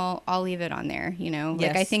something, well, I'll leave it on there,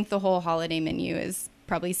 like I think the whole holiday menu is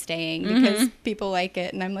probably staying because people like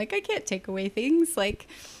it, and I'm like, I can't take away things. Like,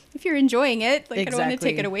 if you're enjoying it, like I don't want to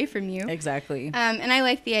take it away from you. Exactly. And I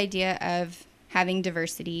like the idea of having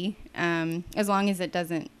diversity, as long as it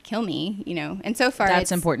doesn't kill me, and so far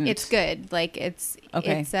that's important. It's good. Like it's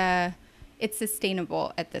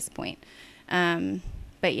sustainable at this point.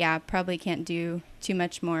 But yeah, probably can't do too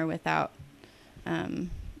much more without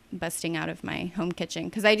busting out of my home kitchen,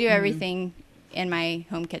 because I do everything in my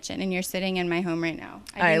home kitchen, and you're sitting in my home right now.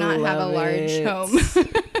 I do not have a large home.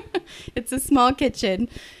 It's a small kitchen,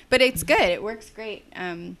 but it's good. It works great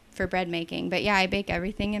for bread making. But yeah, I bake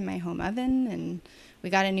everything in my home oven, and We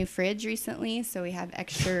got a new fridge recently, so we have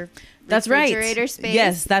extra That's refrigerator right. space.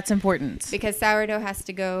 Yes, that's important. Because sourdough has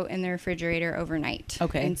to go in the refrigerator overnight.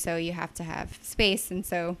 Okay. And so you have to have space. And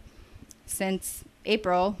so since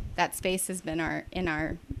April, that space has been in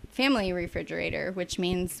our family refrigerator, which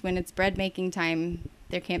means when it's bread making time,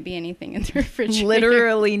 there can't be anything in the refrigerator.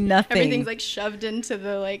 Literally nothing. Everything's like shoved into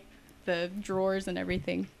the drawers and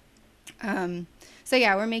everything. So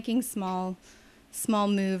yeah, we're making small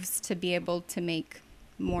moves to be able to make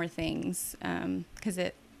more things, because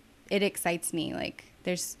it excites me. Like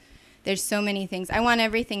there's so many things. I want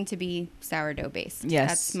everything to be sourdough based.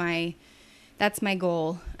 Yes, that's my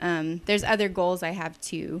goal. There's other goals I have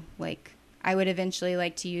too. Like I would eventually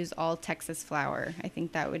like to use all Texas flour. I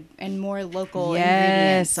think that would, and more local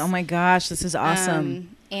ingredients. Oh my gosh, this is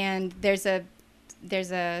awesome. And there's a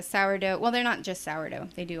sourdough. Well, they're not just sourdough.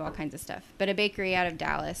 They do all kinds of stuff. But a bakery out of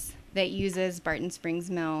Dallas that uses Barton Springs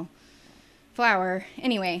Mill flour.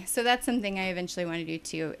 Anyway, so that's something I eventually want to do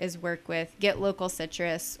too, is get local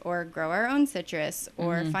citrus or grow our own citrus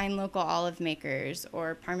or find local olive makers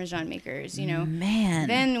or Parmesan makers, Man.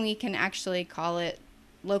 Then we can actually call it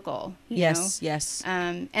local. Yes.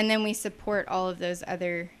 And then we support all of those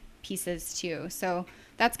other pieces too. So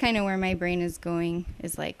that's kind of where my brain is going,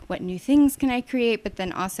 is like, what new things can I create? But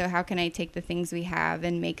then also, how can I take the things we have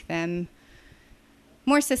and make them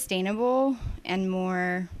more sustainable and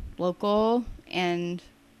more local and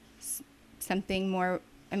something more,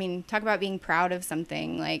 talk about being proud of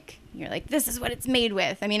something. Like, you're like, this is what it's made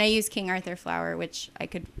with. I use King Arthur flour, which I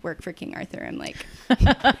could work for King Arthur. I'm like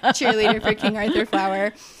cheerleader for King Arthur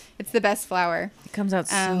flour. It's the best flour. It comes out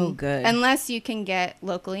so good. Unless you can get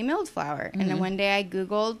locally milled flour. And then one day I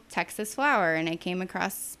Googled Texas flour and I came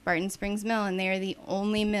across Barton Springs Mill, and they are the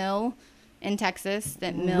only mill in Texas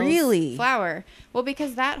that mills flour. Well,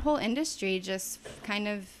 because that whole industry just kind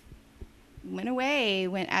of went away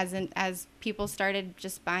as people started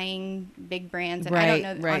just buying big brands. And I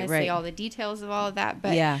don't know honestly all the details of all of that,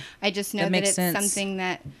 but I just know that it's something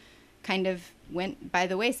that kind of went by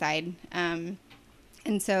the wayside.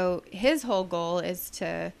 And so his whole goal is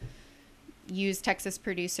to use Texas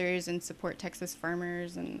producers and support Texas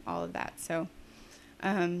farmers and all of that. So,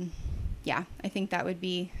 I think that would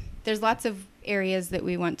be, there's lots of areas that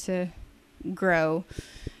we want to grow,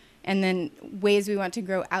 and then ways we want to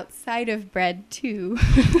grow outside of bread too.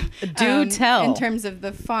 Do tell. In terms of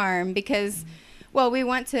the farm, because, we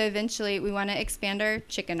want to expand our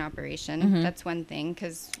chicken operation. That's one thing,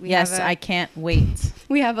 because I can't wait.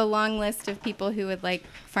 We have a long list of people who would like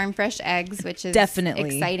farm fresh eggs, which is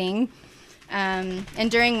definitely exciting.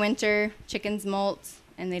 And during winter, chickens molt,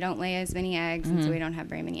 and they don't lay as many eggs, and so we don't have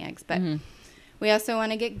very many eggs. But we also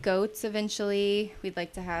want to get goats eventually. We'd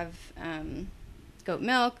like to have goat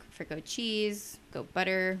milk for goat cheese, goat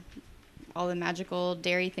butter, all the magical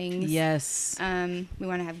dairy things. Yes. We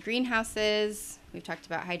want to have greenhouses. We've talked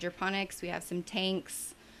about hydroponics. We have some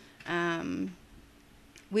tanks.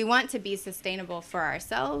 We want to be sustainable for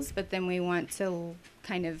ourselves, but then we want to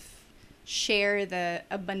kind of share the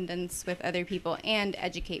abundance with other people and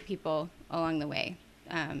educate people along the way.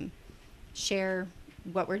 Share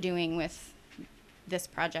what we're doing with this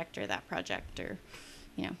project or that project, or,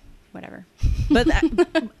 whatever. But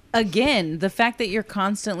again, the fact that you're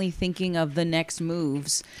constantly thinking of the next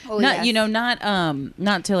moves, not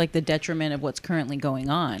to like the detriment of what's currently going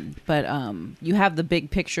on, but you have the big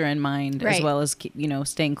picture in mind, as well as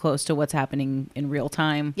staying close to what's happening in real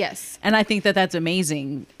time. Yes. And I think that that's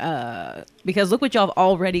amazing, because look what y'all have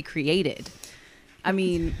already created.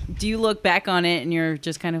 Do you look back on it and you're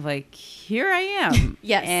just kind of like, here I am.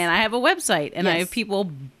 Yes. And I have a website and I have people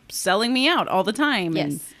selling me out all the time. Yes.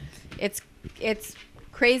 And it's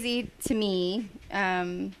crazy to me,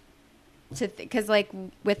 because like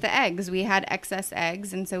with the eggs, we had excess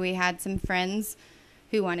eggs, and so we had some friends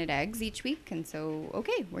who wanted eggs each week, and so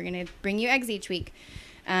okay, we're gonna bring you eggs each week,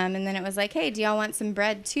 and then it was like, hey, do y'all want some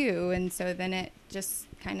bread too? And so then it just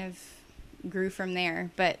kind of grew from there.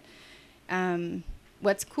 But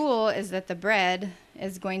what's cool is that the bread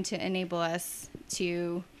is going to enable us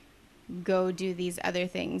to go do these other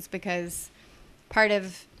things, because part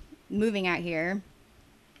of moving out here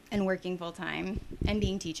and working full time and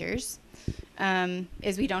being teachers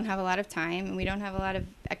is we don't have a lot of time, and we don't have a lot of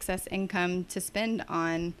excess income to spend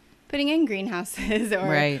on putting in greenhouses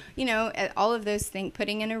or, all of those things,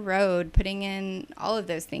 putting in a road, putting in all of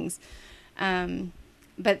those things.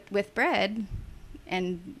 But with bread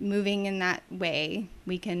and moving in that way,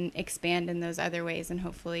 we can expand in those other ways and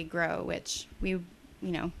hopefully grow, which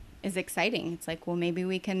is exciting. It's like, well, maybe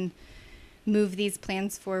we can move these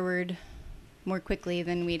plans forward more quickly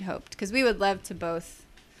than we'd hoped, because we would love to both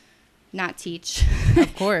not teach,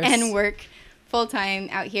 of course, and work full time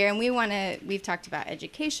out here. And we've talked about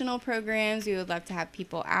educational programs. We would love to have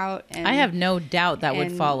people out. And I have no doubt that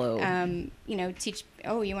would follow. Teach,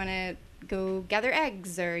 you want to go gather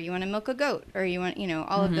eggs, or you want to milk a goat, or you want,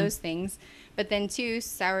 all of those things. But then too,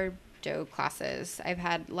 sourdough classes. I've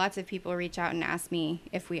had lots of people reach out and ask me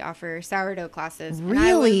if we offer sourdough classes.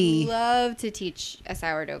 Really? And I would love to teach a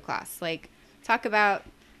sourdough class. Like, talk about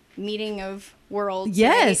meeting of worlds.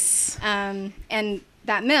 Yes. Right? And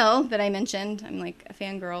that mill that I mentioned, I'm like a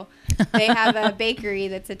fangirl. They have a bakery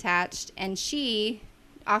that's attached, and she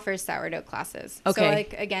offers sourdough classes. Okay. So,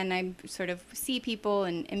 like, again, I sort of see people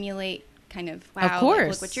and emulate kind of, wow, of course. Like,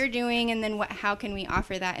 look what you're doing, and then how can we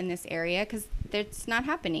offer that in this area? Because it's not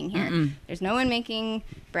happening here. Mm-mm. There's no one making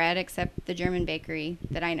bread except the German bakery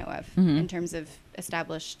that I know of in terms of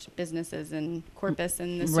established businesses in Corpus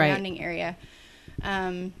and the surrounding area.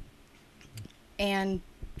 And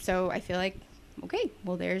so I feel like, okay,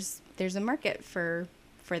 well, there's a market for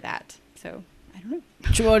that. So I don't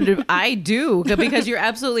know. I do, because you're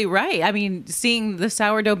absolutely right. I mean, seeing the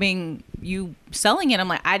sourdough being you selling it, I'm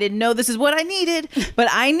like, I didn't know this is what I needed, but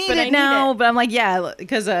I need it now. But I'm like, yeah,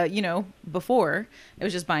 because before it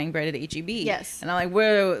was just buying bread at HEB. Yes, and I'm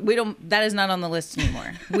like, we don't. That is not on the list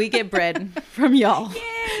anymore. We get bread from y'all.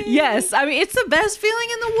 Yay. Yes, I mean, it's the best feeling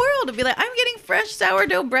in the world to be like, I'm getting fresh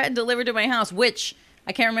sourdough bread delivered to my house, which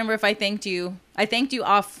I can't remember if I thanked you. I thanked you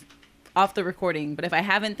off the recording, but if I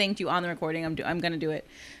haven't thanked you on the recording, I'm going to do it.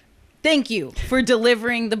 Thank you for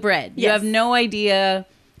delivering the bread. Yes. You have no idea,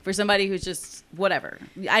 for somebody who's just whatever.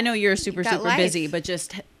 I know you're super busy, but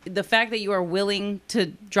just the fact that you are willing to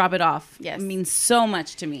drop it off means so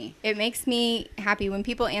much to me. It makes me happy when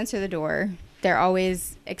people answer the door. They're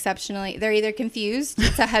always exceptionally, they're either confused.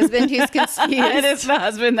 It's a husband who's confused. It is the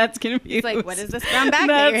husband that's confused. It's like, what is this brown bag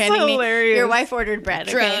that you're handing hilarious. me? Your wife ordered bread.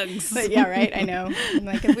 Drugs. Okay? But yeah, right. I know. I'm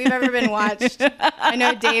like, if we've ever been watched, I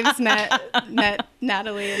know Dave's met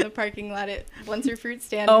Natalie in the parking lot at Blunser Fruit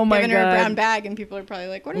Stand, giving her a brown bag, and people are probably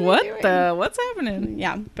like, what are they doing? What's happening?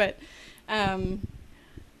 Yeah, but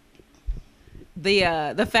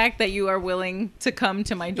the fact that you are willing to come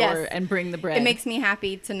to my door and bring the bread. It makes me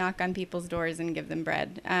happy to knock on people's doors and give them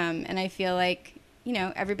bread. And I feel like,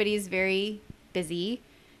 everybody's very busy,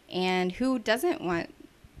 and who doesn't want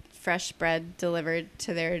fresh bread delivered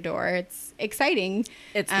to their door? It's exciting.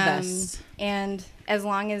 It's the best. And as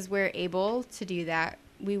long as we're able to do that,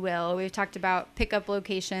 we will. We've talked about pickup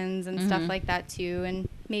locations and stuff like that too, and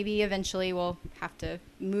maybe eventually we'll have to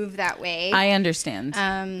move that way. I understand.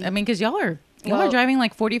 I mean, because y'all are driving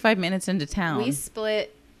like 45 minutes into town. We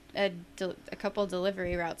split a couple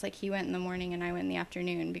delivery routes. Like, he went in the morning and I went in the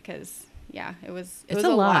afternoon because, it was a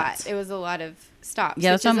lot. It was a lot of stops, which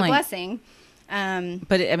is a blessing.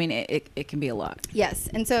 But it can be a lot. Yes,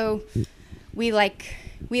 and so we like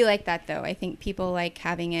that though. I think people like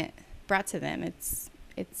having it brought to them. It's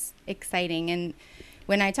exciting, and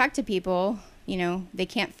when I talk to people, they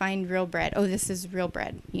can't find real bread. Oh, this is real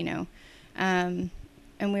bread, And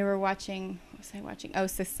we were watching. Was I watching? Oh,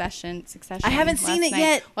 Succession. I haven't seen it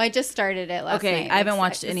yet. Well, I just started it last night. Okay, I haven't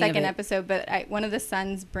watched any of it. Second episode, but one of the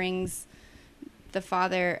sons brings the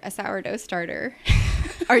father a sourdough starter.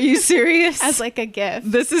 Are you serious? As like a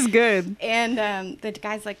gift. This is good. And the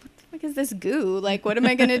guy's like, what the fuck is this goo? Like, what am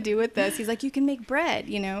I going to do with this? He's like, you can make bread,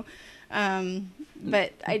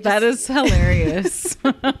 But I just... That is hilarious.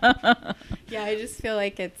 Yeah, I just feel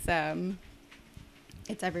like it's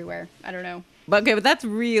everywhere. I don't know. But that's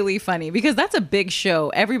really funny because that's a big show.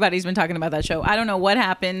 Everybody's been talking about that show. I don't know what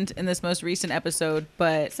happened in this most recent episode,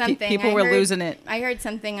 but people were losing it. I heard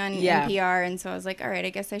something on NPR, and so I was like, all right, I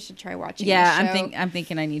guess I should try watching this show. I'm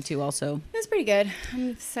thinking I need to also. It was pretty good.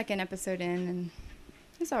 I'm the second episode in, and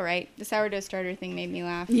it's all right. The sourdough starter thing made me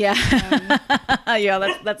laugh. Yeah.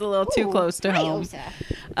 That's a little too close to home.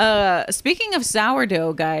 Speaking of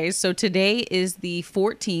sourdough, guys, so today is the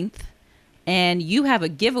 14th. And you have a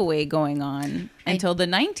giveaway going on until the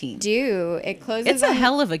 19th. It closes. It's a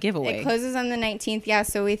hell of a giveaway. It closes on the 19th. Yeah.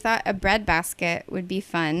 So we thought a bread basket would be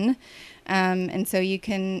fun. And so you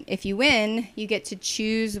can, if you win, you get to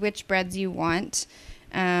choose which breads you want.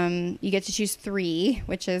 You get to choose 3,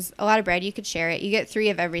 which is a lot of bread. You could share it. You get 3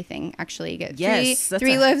 of everything. Actually, you get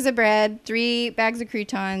three loaves of bread, 3 bags of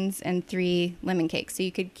croutons, and 3 lemon cakes. So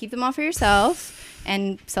you could keep them all for yourself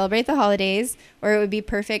and celebrate the holidays, or it would be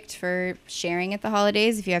perfect for sharing at the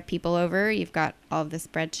holidays. If you have people over, you've got all of this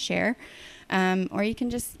bread to share. Or you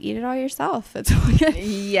can just eat it all yourself. That's all good.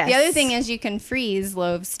 Yes. The other thing is you can freeze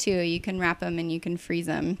loaves too. You can wrap them and you can freeze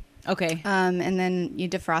them. Okay. And then you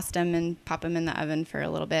defrost them and pop them in the oven for a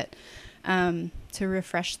little bit. to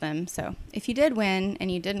refresh them. So if you did win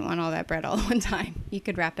and you didn't want all that bread all at one time, you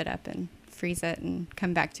could wrap it up and freeze it and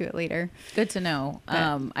come back to it later. Good to know.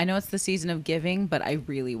 I know it's the season of giving, but I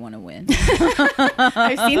really want to win.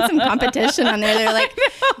 I've seen some competition on there. They're like,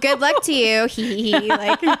 good luck to you.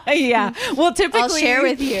 Like, yeah. Well, typically, I'll share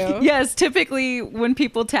with you. Yes. Typically when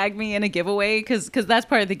people tag me in a giveaway, cause that's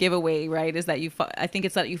part of the giveaway, right? Is that I think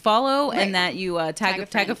it's that you follow and that you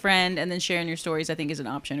tag a friend and then share in your stories, I think is an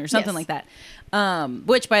option or something like that.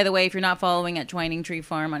 Which, by the way, if you're not following at Twining Tree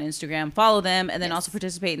Farm on Instagram, follow them and then also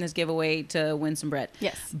participate in this giveaway to win some bread.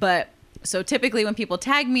 Yes. But so typically when people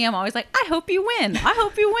tag me, I'm always like, I hope you win. I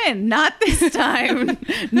hope you win. Not this time.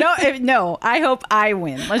 No, I hope I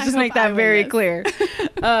win. Let's just make that very clear.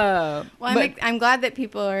 Well, I'm glad that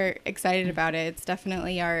people are excited about it. It's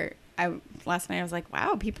definitely last night I was like,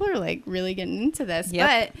 wow, people are like really getting into this. Yep.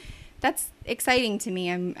 But that's exciting to me.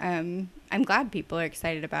 I'm glad people are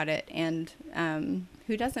excited about it. And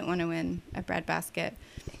who doesn't want to win a bread basket?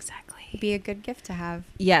 Exactly. Be a good gift to have.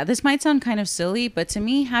 Yeah, this might sound kind of silly, but to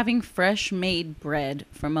me, having fresh made bread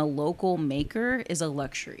from a local maker is a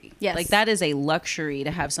luxury. Yes. Like that is a luxury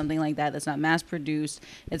to have something like that that's not mass produced.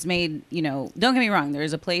 It's made, don't get me wrong, there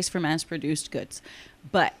is a place for mass produced goods.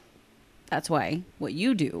 But that's why what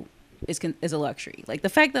you do is a luxury. Like the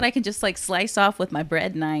fact that I can just like slice off with my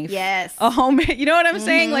bread knife. Yes. A homemade, you know what I'm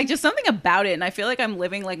saying? Like just something about it. And I feel like I'm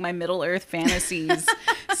living like my Middle Earth fantasies,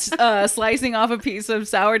 slicing off a piece of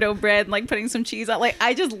sourdough bread and like putting some cheese on. Like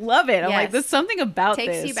I just love it. I'm like, there's something about this.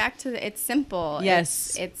 Takes you back to it's simple.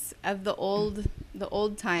 Yes. It's of the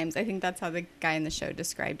old times. I think that's how the guy in the show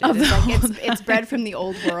described it. It's bread from the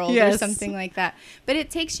old world or something like that. But it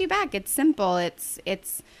takes you back. It's simple.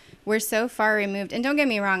 We're so far removed. And don't get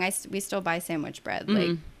me wrong, we still buy sandwich bread,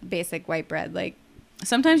 like basic white bread. Like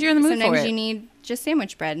sometimes you're in the mood for it. Sometimes you need just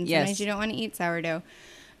sandwich bread, and sometimes you don't want to eat sourdough.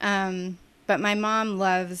 But my mom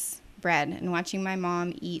loves bread, and watching my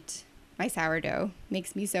mom eat my sourdough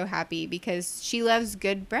makes me so happy because she loves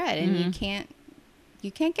good bread, and you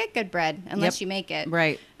can't get good bread unless you make it.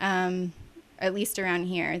 Right. At least around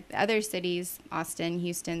here. The other cities, Austin,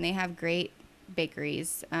 Houston, they have great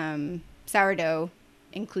bakeries, sourdough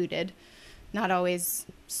included, not always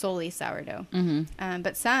solely sourdough.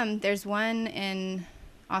 But there's one in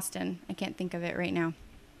Austin. I can't think of it right now,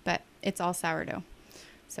 but it's all sourdough.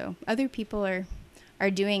 So other people are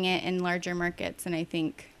doing it in larger markets, and I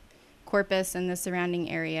think Corpus and the surrounding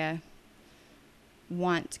area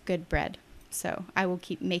want good bread. So I will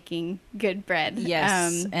keep making good bread.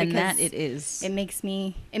 Yes, and that it is. It makes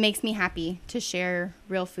me happy to share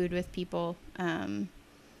real food with people, and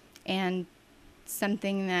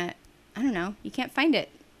something that, I don't know, you can't find it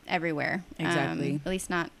everywhere. Exactly. At least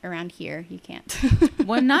not around here. You can't.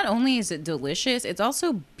 Well, not only is it delicious, it's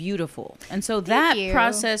also beautiful. And so that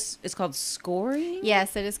process is called scoring?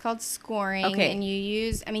 Yes, it is called scoring. Okay. And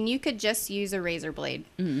you could just use a razor blade.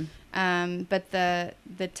 But the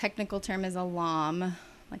technical term is a lame,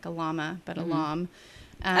 like a llama, but a lame.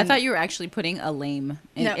 I thought you were actually putting a lame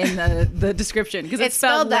in the description because it's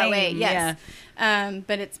spelled that lame. way. Yes. Yeah.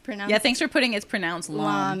 But it's pronounced. Yeah. Thanks for putting it's pronounced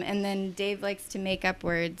lame. And then Dave likes to make up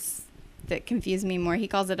words that confuse me more. He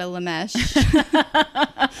calls it a lamesh.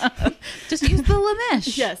 Just use the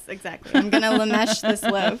lamesh. Yes, exactly. I'm gonna lamesh this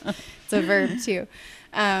loaf. It's a verb too.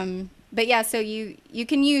 But yeah, so you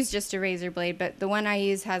can use just a razor blade, but the one I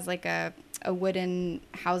use has like a wooden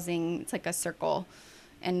housing. It's like a circle.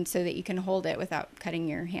 And so that you can hold it without cutting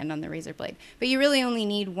your hand on the razor blade. But you really only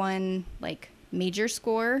need one like major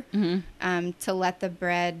score to let the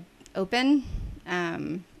bread open,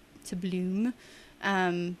 to bloom.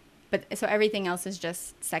 But so everything else is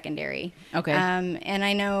just secondary. Okay. And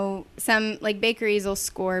I know some like bakeries will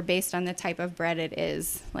score based on the type of bread it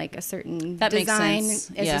is. Like a certain design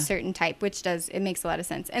is a certain type, which makes a lot of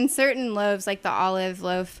sense. And certain loaves, like the olive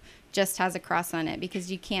loaf, just has a cross on it because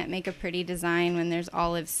you can't make a pretty design when there's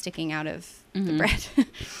olives sticking out of the bread.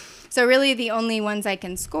 So really the only ones I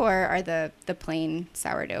can score are the plain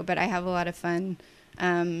sourdough, but I have a lot of fun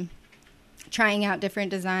trying out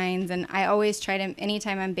different designs, and I always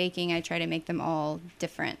anytime I'm baking, I try to make them all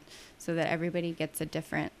different so that everybody gets a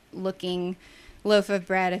different looking loaf of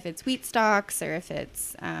bread, if it's wheat stalks or if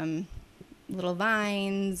it's little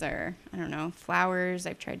vines or I don't know, flowers.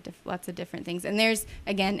 I've tried lots of different things. And there's,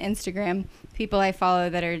 again, Instagram, people I follow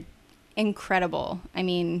that are incredible. I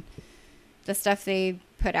mean, the stuff they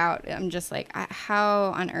put out, I'm just like,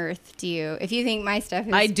 how on earth do you, if you think my stuff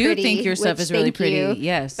is I do pretty, think your stuff is really pretty, you,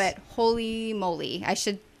 yes. But holy moly, I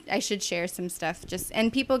should share some stuff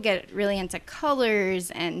and people get really into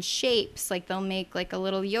colors and shapes. Like they'll make like a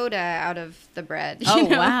little Yoda out of the bread. Oh,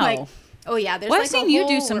 wow. Like Oh yeah, there's Well, like I've seen a you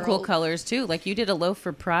do whole some cool world. colors too. Like you did a loaf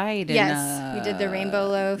for Pride. And, Yes, we did the rainbow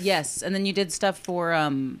loaf. Yes, and then you did stuff for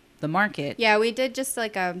the market. Yeah, we did just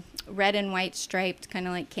like a red and white striped, kind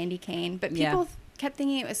of like candy cane. But people kept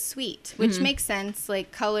thinking it was sweet, which makes sense.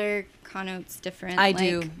 Like color connotes different. I like,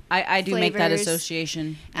 do. I do make that flavors.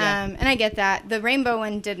 association. Yeah. And I get that. The rainbow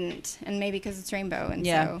one didn't, and maybe because it's rainbow, and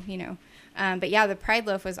so you know. But yeah, the Pride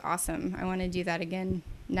loaf was awesome. I want to do that again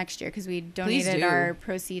next year because we donated our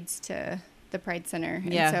proceeds to the Pride Center.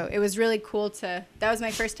 And so it was really cool that was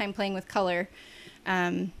my first time playing with color.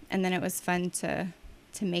 And then it was fun to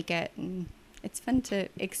make it, and it's fun to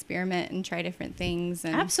experiment and try different things.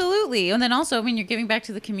 And absolutely. And then also, I mean, you're giving back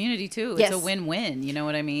to the community too. It's Yes. a win-win. You know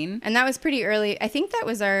what I mean? And that was pretty early. I think that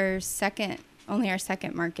was only our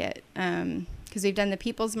second market. Because we've done the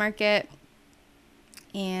People's Market,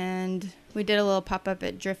 and we did a little pop-up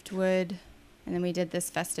at Driftwood, and then we did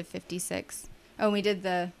this Festive 56. Oh, and we did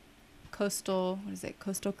the Coastal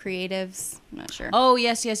Creatives. I'm not sure. Oh,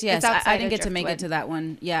 yes. I didn't of get to make it Driftwood. to that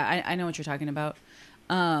one. Yeah, I know what you're talking about.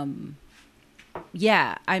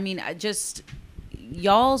 Yeah, I mean,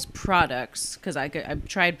 y'all's products, because I've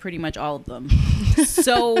tried pretty much all of them.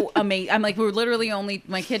 So amazing. I'm like, we're literally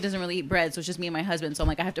my kid doesn't really eat bread, so it's just me and my husband. So I'm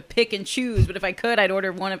like, I have to pick and choose. But if I could, I'd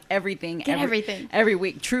order one of everything. Everything. Every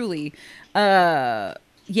week, truly.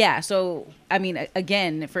 Yeah, so, I mean,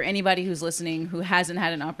 again, for anybody who's listening who hasn't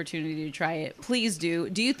had an opportunity to try it, please do.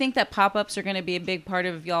 Do you think that pop-ups are going to be a big part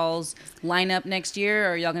of y'all's lineup next year,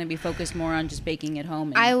 or are y'all going to be focused more on just baking at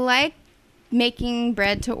home? I like making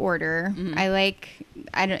bread to order.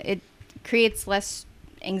 It creates less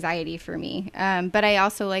anxiety for me. But I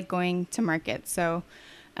also like going to market. So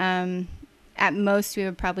at most we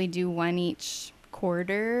would probably do one each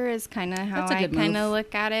quarter is kind of how I kind of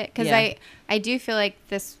look at it. Because I do feel like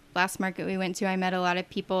this last market we went to, I met a lot of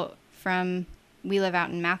people we live out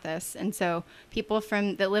in Mathis. And so people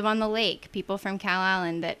that live on the lake, people from Cal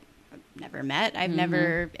Island that never met, I've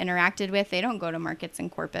never interacted with. They don't go to markets in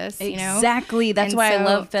Corpus, you know? Exactly. That's why I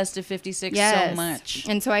love Festive 56 so much.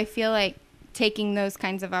 And so I feel like taking those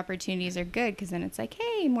kinds of opportunities are good, because then it's like,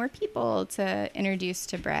 hey, more people to introduce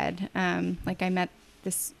to bread. Like I met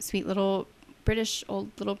this sweet old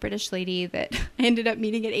little British lady that I ended up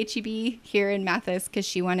meeting at HEB here in Mathis because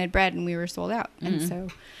she wanted bread and we were sold out. And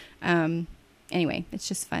so anyway, it's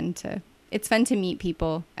just fun to meet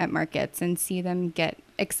people at markets and see them get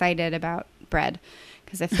excited about bread.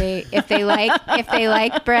 Because if they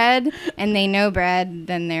like bread and they know bread,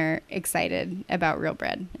 then they're excited about real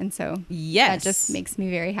bread. And so that just makes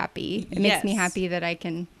me very happy. It makes me happy that I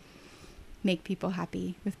can make people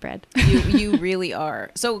happy with bread. You really are.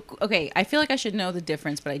 So, okay, I feel like I should know the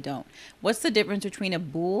difference, but I don't. What's the difference between a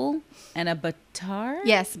boule and a batard?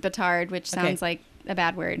 Yes, batard, which sounds like a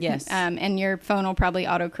bad word. Yes. And your phone will probably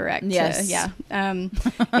autocorrect. Yes.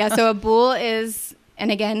 So a boule is, and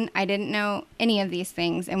again, I didn't know any of these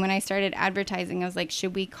things. And when I started advertising, I was like,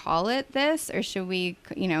 should we call it this, or should we,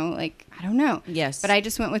 I don't know. Yes. But I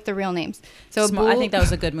just went with the real names. So I think that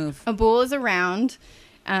was a good move. A boule is a round.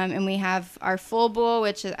 And we have our full boule,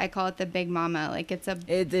 which I call it the Big Mama. Like it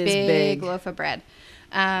is big loaf of bread.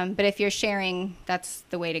 But if you're sharing, that's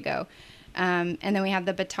the way to go. And then we have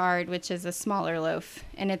the batard, which is a smaller loaf,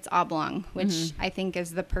 and it's oblong, which I think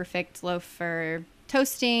is the perfect loaf for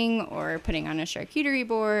toasting or putting on a charcuterie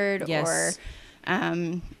board. Yes.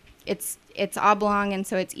 Or it's oblong, and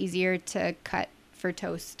so it's easier to cut for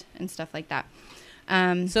toast and stuff like that.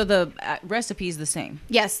 So the recipe is the same.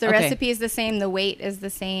 Yes, the recipe is the same. The weight is the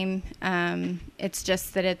same. It's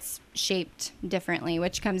just that it's shaped differently,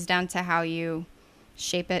 which comes down to how you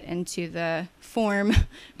shape it into the form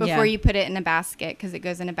before you put it in a basket, because it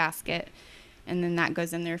goes in a basket, and then that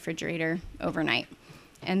goes in the refrigerator overnight.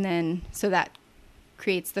 And then so that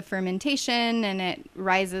creates the fermentation, and it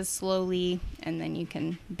rises slowly, and then you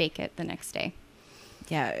can bake it the next day.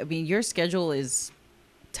 Yeah, I mean, your schedule is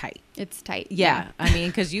tight. It's tight. Yeah. I mean,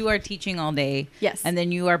 because you are teaching all day. Yes. And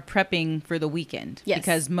then you are prepping for the weekend. Yes.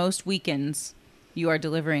 Because most weekends you are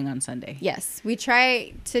delivering on Sunday. Yes. We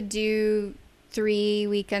try to do 3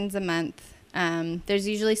 weekends a month. There's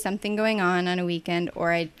usually something going on a weekend,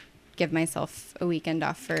 or I give myself a weekend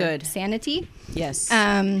off for sanity. Yes.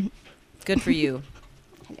 Good for you.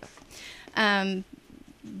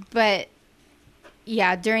 But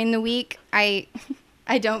yeah, during the week, I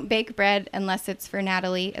don't bake bread unless it's for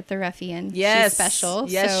Natalie at the Ruffian. Yes. She's special.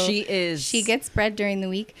 Yes, so she is. She gets bread during the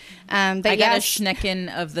week. But I got a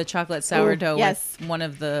Schnecken of the chocolate sourdough yes. with one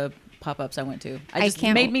of the pop-ups I went to. It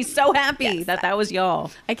made me so happy that was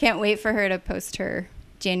y'all. I can't wait for her to post her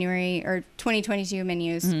January or 2022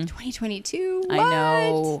 menus. 2022. What? I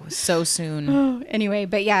know, so soon. Anyway,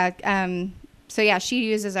 but yeah, so yeah, she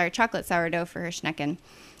uses our chocolate sourdough for her schnecken.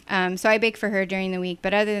 So I bake for her during the week,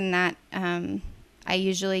 but other than that, I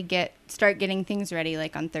usually start getting things ready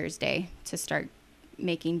like on Thursday to start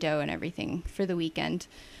making dough and everything for the weekend.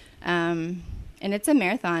 And it's a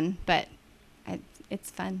marathon, but it's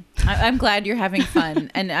fun. I'm glad you're having fun.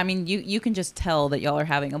 And I mean, you can just tell that y'all are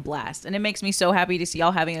having a blast. And it makes me so happy to see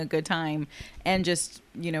y'all having a good time and just,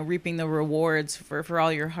 reaping the rewards for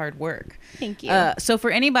all your hard work. Thank you. So for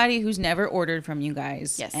anybody who's never ordered from you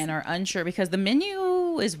guys Yes. and are unsure, because the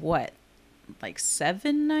menu is what? Like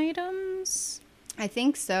 7 items? I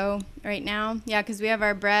think so right now. Yeah, because we have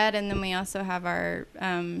our bread and then we also have our,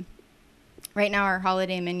 right now our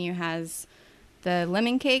holiday menu has the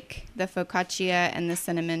lemon cake, the focaccia, and the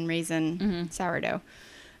cinnamon raisin sourdough.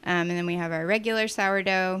 And then we have our regular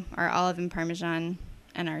sourdough, our olive and parmesan,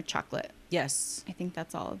 and our chocolate. Yes. I think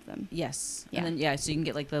that's all of them. Yes. Yeah. And then, so you can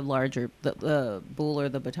get like the larger, the boule or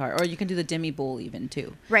the batard, or you can do the demi boule even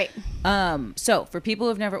too. Right. So for people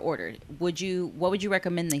who've never ordered, what would you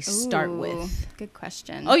recommend they start with? Good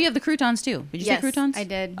question. Oh, you have the croutons too. Did you say croutons? I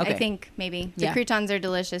did. Okay. I think maybe. The croutons are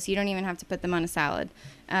delicious. You don't even have to put them on a salad.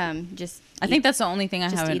 I think that's the only thing I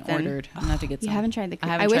haven't ordered. I'm gonna have to get some. You haven't tried the I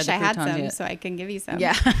croutons? I wish tried I the had croutons some yet. so I can give you some.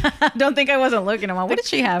 Yeah. Don't think I wasn't looking. I'm like, what did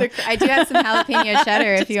she have? I do have some jalapeno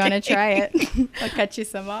cheddar if you want to try it. I'll cut you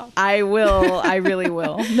some off. I will. I really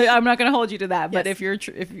will. I'm not going to hold you to that. But Yes. if you're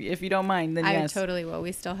if you don't mind, then yes. I totally will.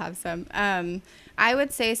 We still have some. I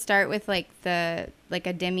would say start with like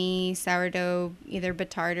a demi sourdough, either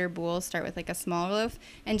batard or boule. Start with like a small loaf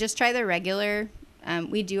and just try the regular.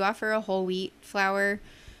 We do offer a whole wheat flour,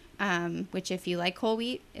 which if you like whole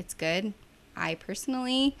wheat, it's good. I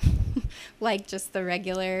personally like just the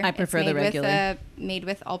regular. I prefer the regular. Made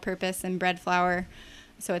with all-purpose and bread flour,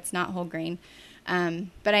 so it's not whole grain.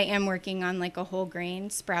 But I am working on like a whole grain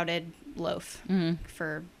sprouted loaf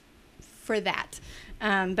for that.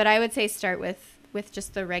 But I would say start with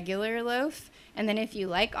just the regular loaf, and then if you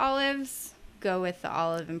like olives, go with the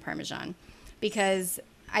olive and parmesan, because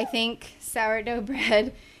I think sourdough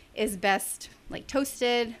bread is best like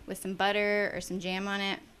toasted with some butter or some jam on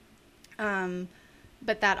it.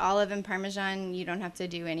 But that olive and parmesan, you don't have to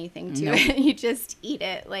do anything to it. You just eat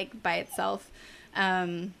it like by itself.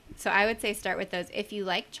 So I would say start with those. If you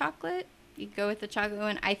like chocolate, you go with the chocolate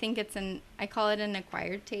one. I think I call it an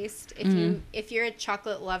acquired taste. If you're a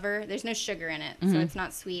chocolate lover, there's no sugar in it, so it's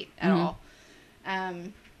not sweet at all.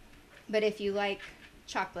 But if you like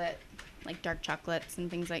chocolate, like dark chocolates and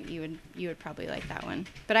things like, you would probably like that one.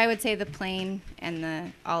 But I would say the plain and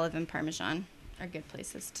the olive and parmesan are good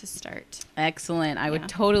places to start. Excellent. I would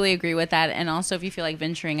totally agree with that. And also, if you feel like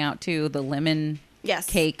venturing out too, the lemon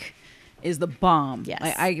cake is the bomb.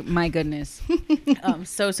 Yes. My goodness.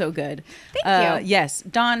 So good. Thank you. Yes.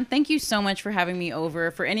 Dawn, thank you so much for having me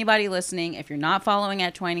over. For anybody listening, if you're not following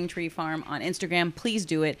at Twining Tree Farm on Instagram, please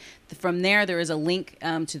do it. From there is a link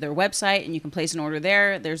to their website, and you can place an order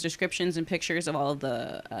there. There's descriptions and pictures of all of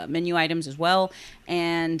the menu items as well.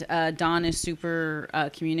 And Dawn is super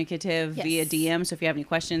communicative via DM. So if you have any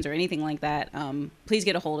questions or anything like that, please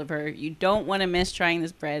get a hold of her. You don't want to miss trying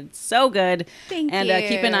this bread. It's so good. Thank you. And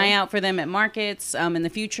keep an eye out for them at markets in the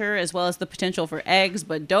future, as well as the potential for eggs.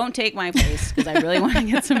 But don't take my place, because I really want to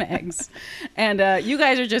get some eggs. And you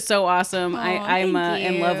guys are just so awesome. I'm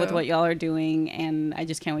in love with what y'all are doing, and I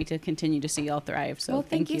just can't wait to continue to see y'all thrive. So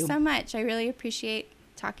thank you so much. I really appreciate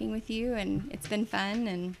talking with you, and it's been fun,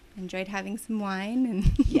 and enjoyed having some wine,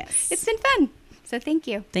 and yes, it's been fun. So thank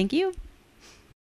you. Thank you.